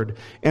word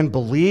and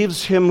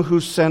believes him who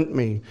sent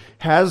me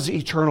has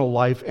eternal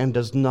life and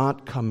does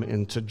not come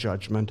into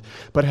judgment,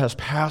 but has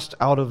passed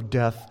out of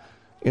death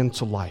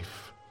into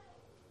life."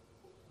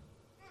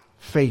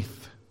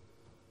 Faith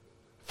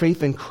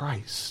in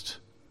Christ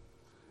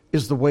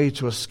is the way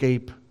to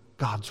escape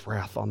God's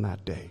wrath on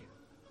that day.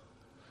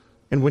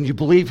 And when you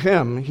believe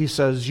him, he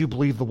says, you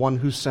believe the one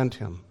who sent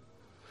him.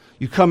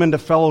 You come into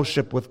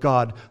fellowship with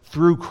God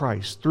through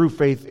Christ, through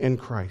faith in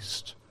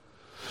Christ.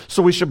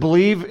 So we should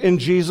believe in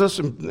Jesus,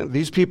 and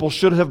these people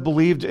should have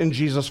believed in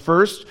Jesus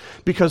first,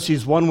 because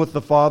he's one with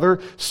the Father.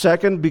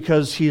 Second,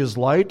 because he is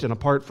light, and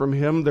apart from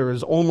him there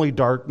is only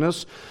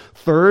darkness.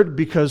 Third,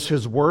 because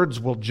his words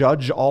will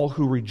judge all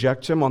who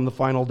reject him on the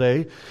final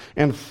day.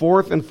 And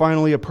fourth, and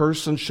finally, a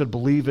person should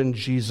believe in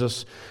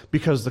Jesus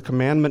because the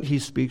commandment he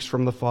speaks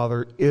from the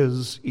Father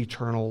is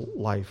eternal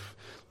life.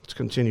 Let's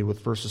continue with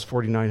verses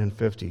 49 and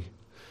 50.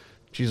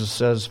 Jesus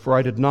says, "For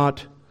I did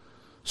not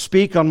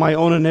speak on my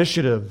own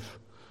initiative,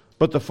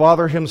 but the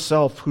Father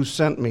himself who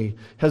sent me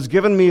has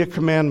given me a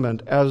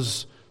commandment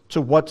as to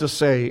what to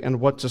say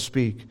and what to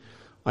speak.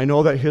 I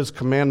know that his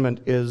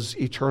commandment is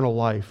eternal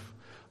life.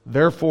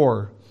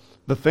 Therefore,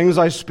 the things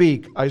I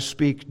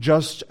speak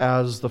just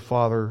as the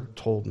Father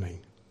told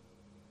me."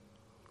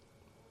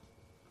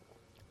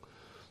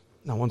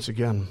 Now, once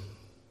again,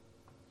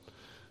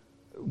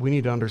 we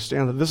need to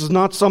understand that this is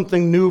not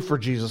something new for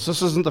Jesus.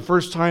 This isn't the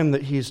first time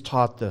that he's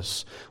taught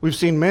this. We've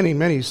seen many,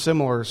 many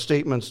similar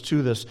statements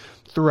to this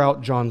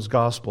throughout John's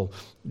gospel.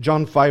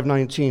 John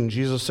 5:19,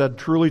 Jesus said,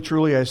 "Truly,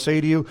 truly, I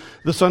say to you,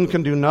 the Son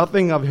can do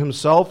nothing of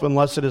himself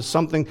unless it is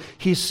something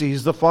he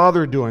sees the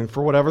Father doing.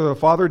 For whatever the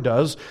Father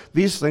does,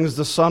 these things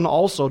the Son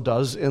also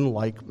does in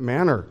like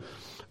manner."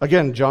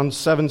 Again, John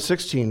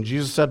 7:16,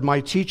 Jesus said,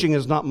 "My teaching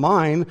is not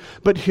mine,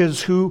 but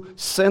his who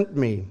sent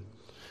me."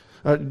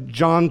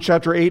 John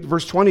chapter 8,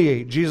 verse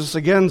 28, Jesus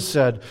again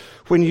said,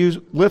 "When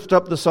you lift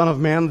up the Son of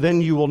Man,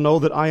 then you will know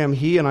that I am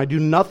he, and I do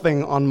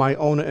nothing on my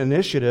own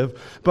initiative,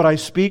 but I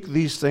speak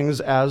these things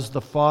as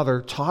the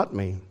Father taught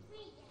me."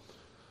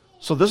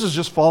 So this is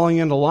just falling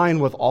into line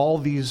with all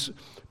these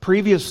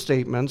previous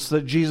statements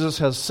that Jesus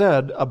has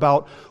said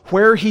about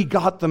where he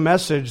got the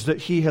message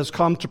that he has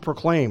come to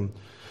proclaim.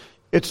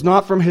 It's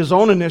not from his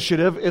own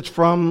initiative, it's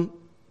from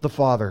the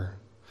Father.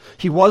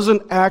 He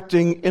wasn't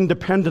acting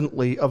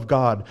independently of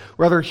God.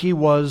 Rather, he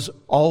was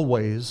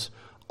always,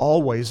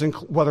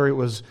 whether it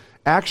was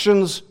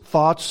actions,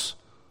 thoughts,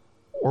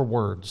 or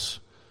words,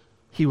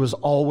 he was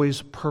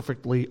always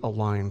perfectly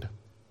aligned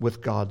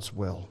with God's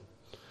will.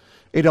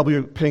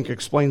 A.W. Pink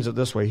explains it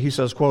this way. He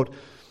says, quote,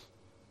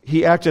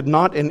 "He acted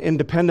not in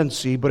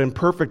independency, but in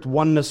perfect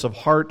oneness of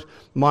heart,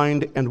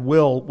 mind, and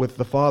will with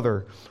the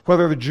Father.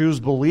 Whether the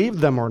Jews believed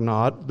them or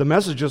not, the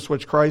messages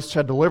which Christ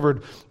had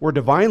delivered were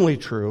divinely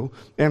true,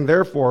 and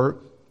therefore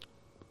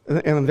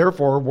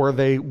were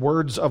they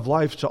words of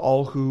life to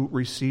all who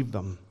received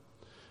them."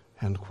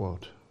 End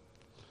quote.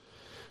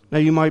 Now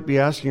you might be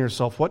asking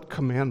yourself, what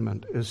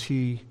commandment is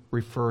he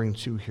referring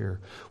to here?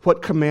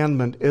 What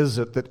commandment is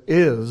it that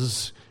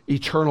is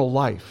eternal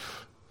life?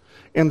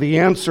 And the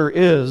answer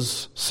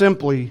is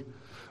simply,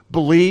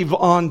 believe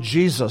on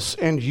Jesus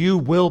and you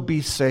will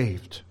be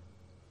saved.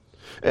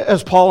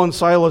 As Paul and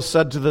Silas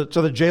said to the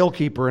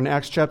jailkeeper in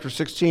Acts chapter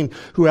 16,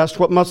 who asked,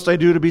 "What must I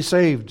do to be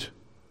saved?"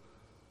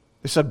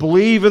 They said,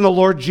 "Believe in the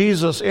Lord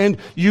Jesus and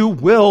you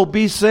will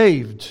be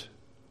saved."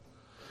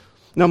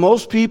 Now,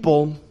 most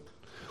people,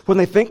 when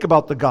they think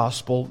about the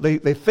gospel, they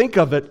think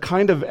of it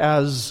kind of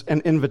as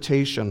an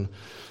invitation.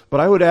 But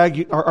I would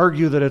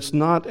argue that it's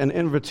not an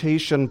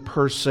invitation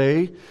per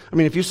se. I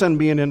mean, if you send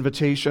me an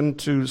invitation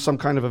to some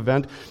kind of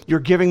event,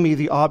 you're giving me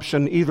the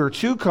option either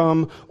to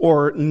come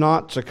or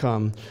not to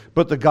come.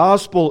 But the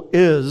gospel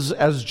is,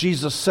 as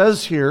Jesus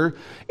says here,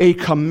 a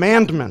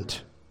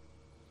commandment.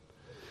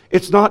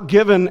 It's not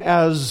given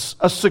as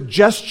a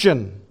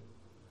suggestion.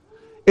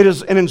 It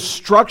is an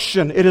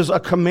instruction. It is a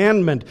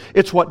commandment.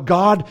 It's what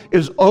God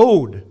is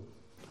owed.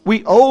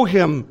 We owe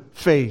Him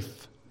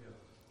faith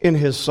in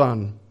His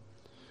Son.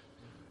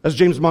 As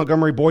James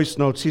Montgomery Boyce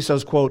notes, he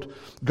says, quote,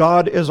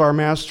 "God is our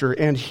master,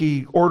 and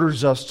He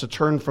orders us to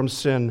turn from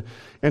sin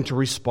and to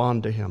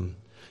respond to Him."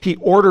 He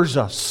orders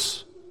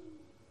us.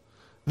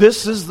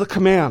 This is the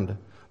command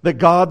that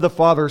God the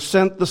Father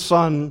sent the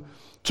Son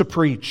to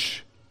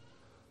preach.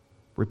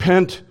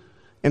 Repent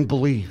and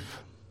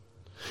believe.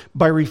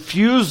 By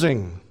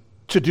refusing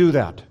to do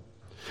that,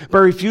 by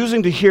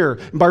refusing to hear,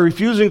 by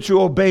refusing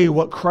to obey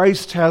what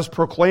Christ has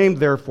proclaimed,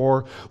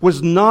 therefore,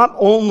 was not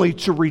only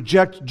to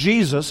reject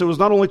Jesus, it was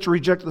not only to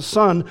reject the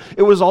Son,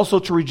 it was also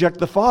to reject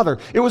the Father.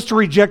 It was to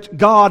reject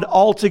God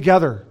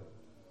altogether.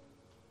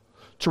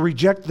 To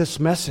reject this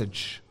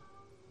message,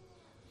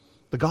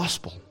 the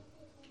gospel,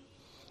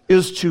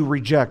 is to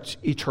reject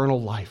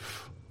eternal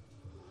life.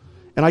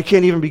 And I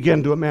can't even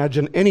begin to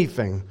imagine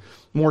anything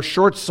more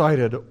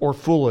short-sighted or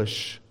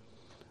foolish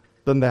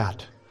than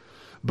that.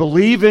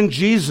 Believe in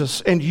Jesus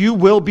and you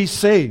will be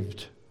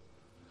saved.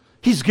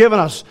 He's given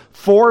us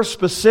 4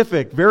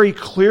 specific, very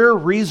clear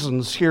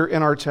reasons here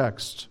in our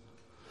text.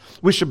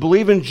 We should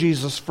believe in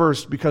Jesus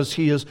first because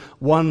He is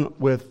one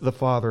with the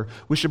Father.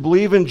 We should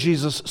believe in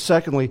Jesus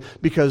secondly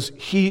because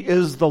He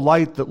is the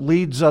light that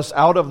leads us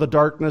out of the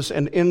darkness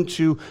and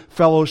into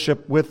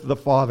fellowship with the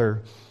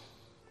Father.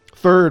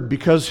 Third,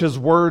 because His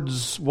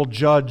words will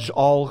judge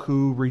all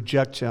who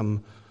reject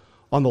Him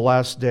on the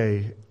last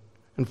day.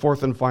 And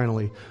fourth and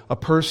finally, a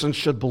person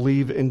should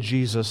believe in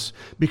Jesus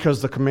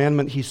because the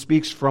commandment He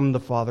speaks from the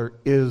Father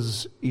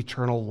is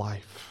eternal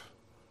life.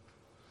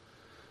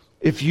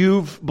 If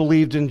you've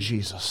believed in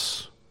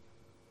Jesus,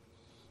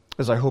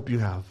 as I hope you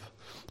have,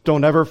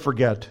 don't ever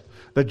forget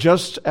that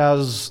just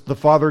as the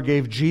Father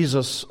gave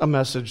Jesus a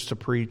message to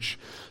preach,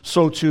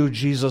 so too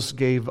Jesus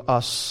gave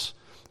us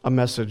a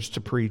message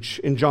to preach.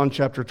 In John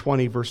chapter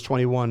 20, verse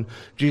 21,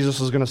 Jesus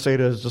is going to say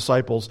to His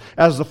disciples,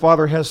 "As the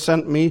Father has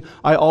sent me,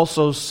 I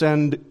also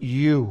send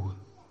you."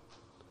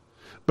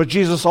 But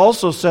Jesus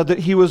also said that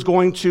He was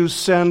going to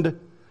send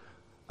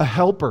a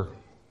helper.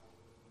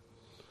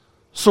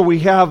 So we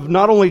have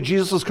not only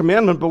Jesus'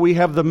 commandment, but we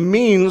have the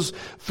means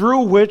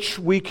through which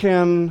we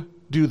can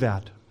do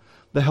that.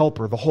 The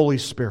helper, the Holy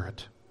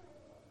Spirit.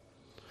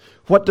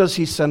 What does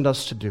He send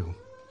us to do?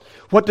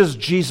 What does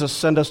Jesus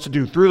send us to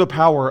do through the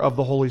power of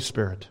the Holy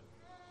Spirit?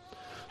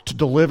 To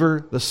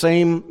deliver the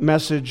same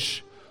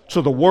message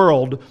to the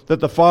world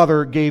that the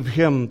Father gave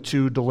Him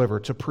to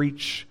deliver, to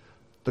preach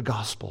the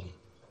gospel.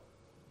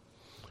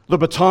 The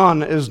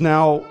baton is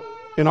now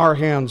in our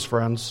hands,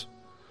 friends.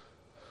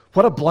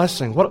 What a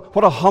blessing,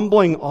 what a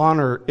humbling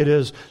honor it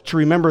is to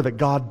remember that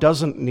God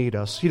doesn't need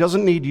us. He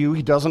doesn't need you,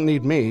 He doesn't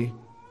need me,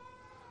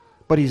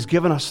 but He's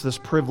given us this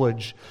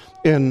privilege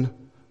in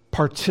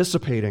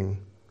participating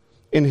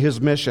in His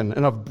mission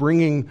and of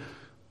bringing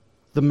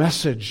the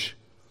message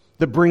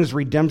that brings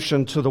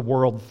redemption to the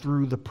world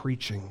through the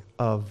preaching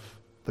of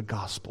the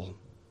gospel.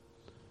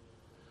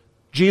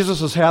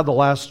 Jesus has had the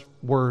last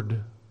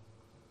word,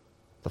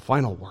 the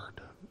final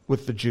word,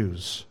 with the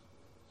Jews.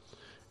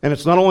 And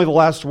it's not only the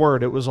last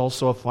word, it was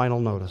also a final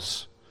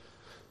notice.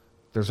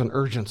 There's an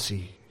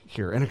urgency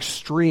here, an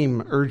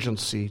extreme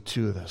urgency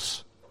to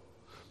this.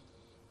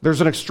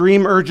 There's an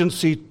extreme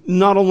urgency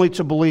not only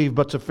to believe,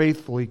 but to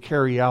faithfully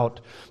carry out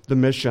the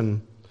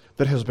mission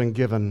that has been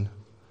given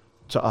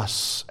to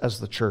us as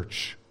the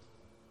church.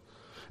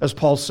 As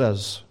Paul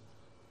says,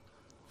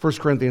 1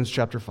 Corinthians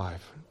chapter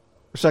 5,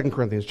 or 2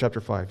 Corinthians chapter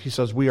 5, he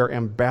says, we are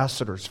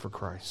ambassadors for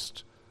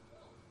Christ.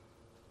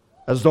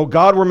 As though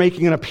God were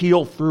making an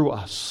appeal through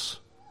us.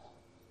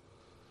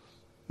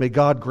 May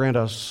God grant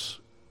us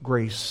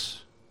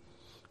grace,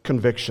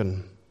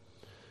 conviction,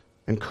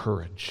 and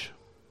courage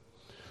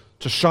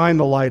to shine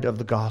the light of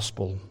the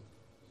gospel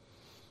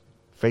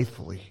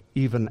faithfully,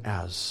 even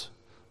as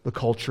the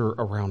culture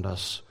around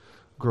us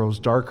grows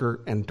darker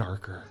and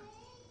darker.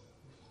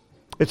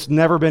 It's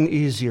never been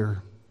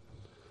easier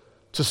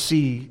to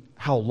see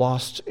how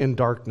lost in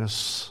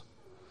darkness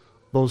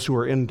those who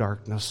are in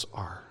darkness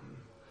are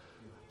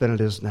than it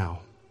is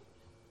now.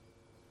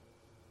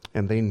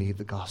 And they need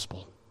the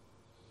gospel.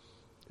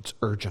 It's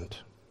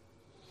urgent.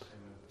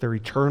 Their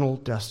eternal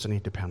destiny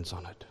depends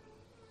on it.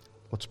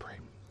 Let's pray.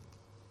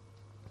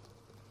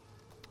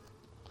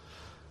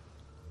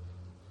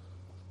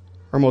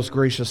 Our most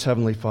gracious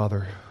Heavenly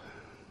Father,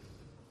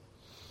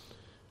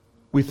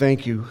 we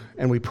thank You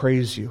and we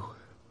praise You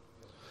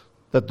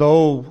that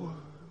though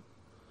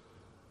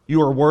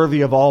You are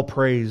worthy of all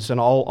praise and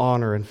all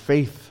honor and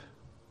faith,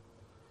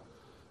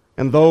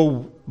 and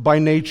though by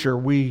nature,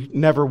 we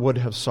never would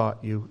have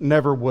sought you,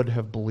 never would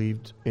have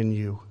believed in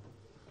you.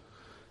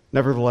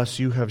 Nevertheless,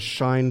 you have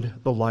shined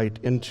the light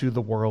into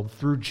the world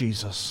through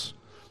Jesus,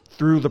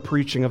 through the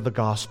preaching of the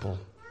gospel.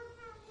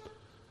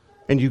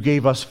 And you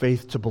gave us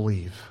faith to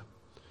believe.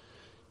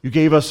 You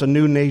gave us a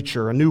new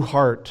nature, a new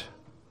heart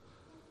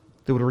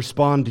that would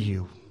respond to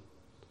you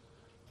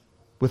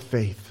with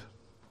faith.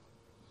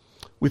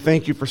 We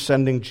thank you for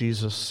sending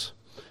Jesus.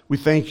 We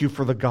thank you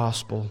for the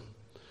gospel.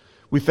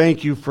 We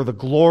thank you for the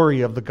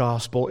glory of the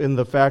gospel in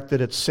the fact that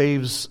it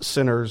saves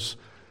sinners,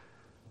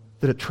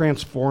 that it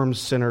transforms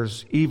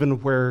sinners,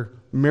 even where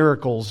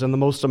miracles and the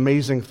most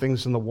amazing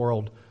things in the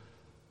world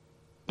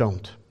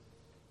don't.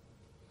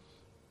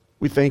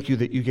 We thank you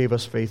that you gave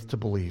us faith to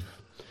believe.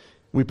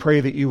 We pray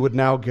that you would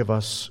now give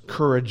us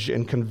courage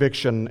and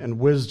conviction and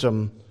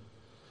wisdom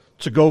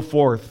to go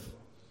forth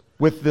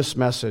with this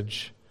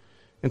message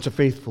and to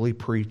faithfully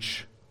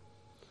preach,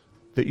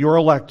 that your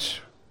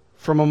elect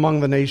from among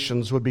the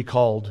nations would be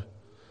called,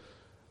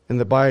 and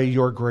that by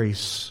your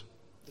grace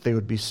they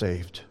would be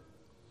saved.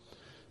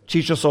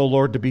 Teach us, O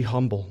Lord, to be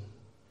humble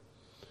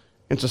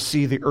and to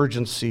see the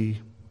urgency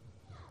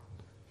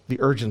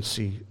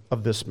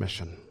of this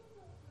mission,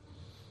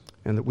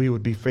 and that we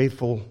would be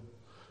faithful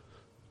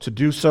to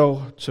do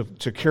so,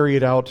 to carry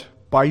it out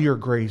by your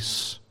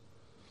grace,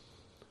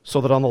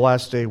 so that on the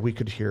last day we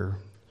could hear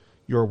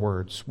your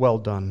words, "Well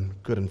done,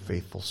 good and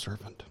faithful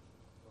servant."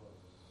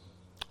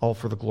 All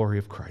for the glory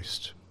of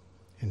Christ.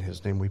 In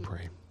his name we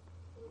pray.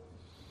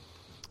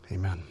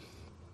 Amen.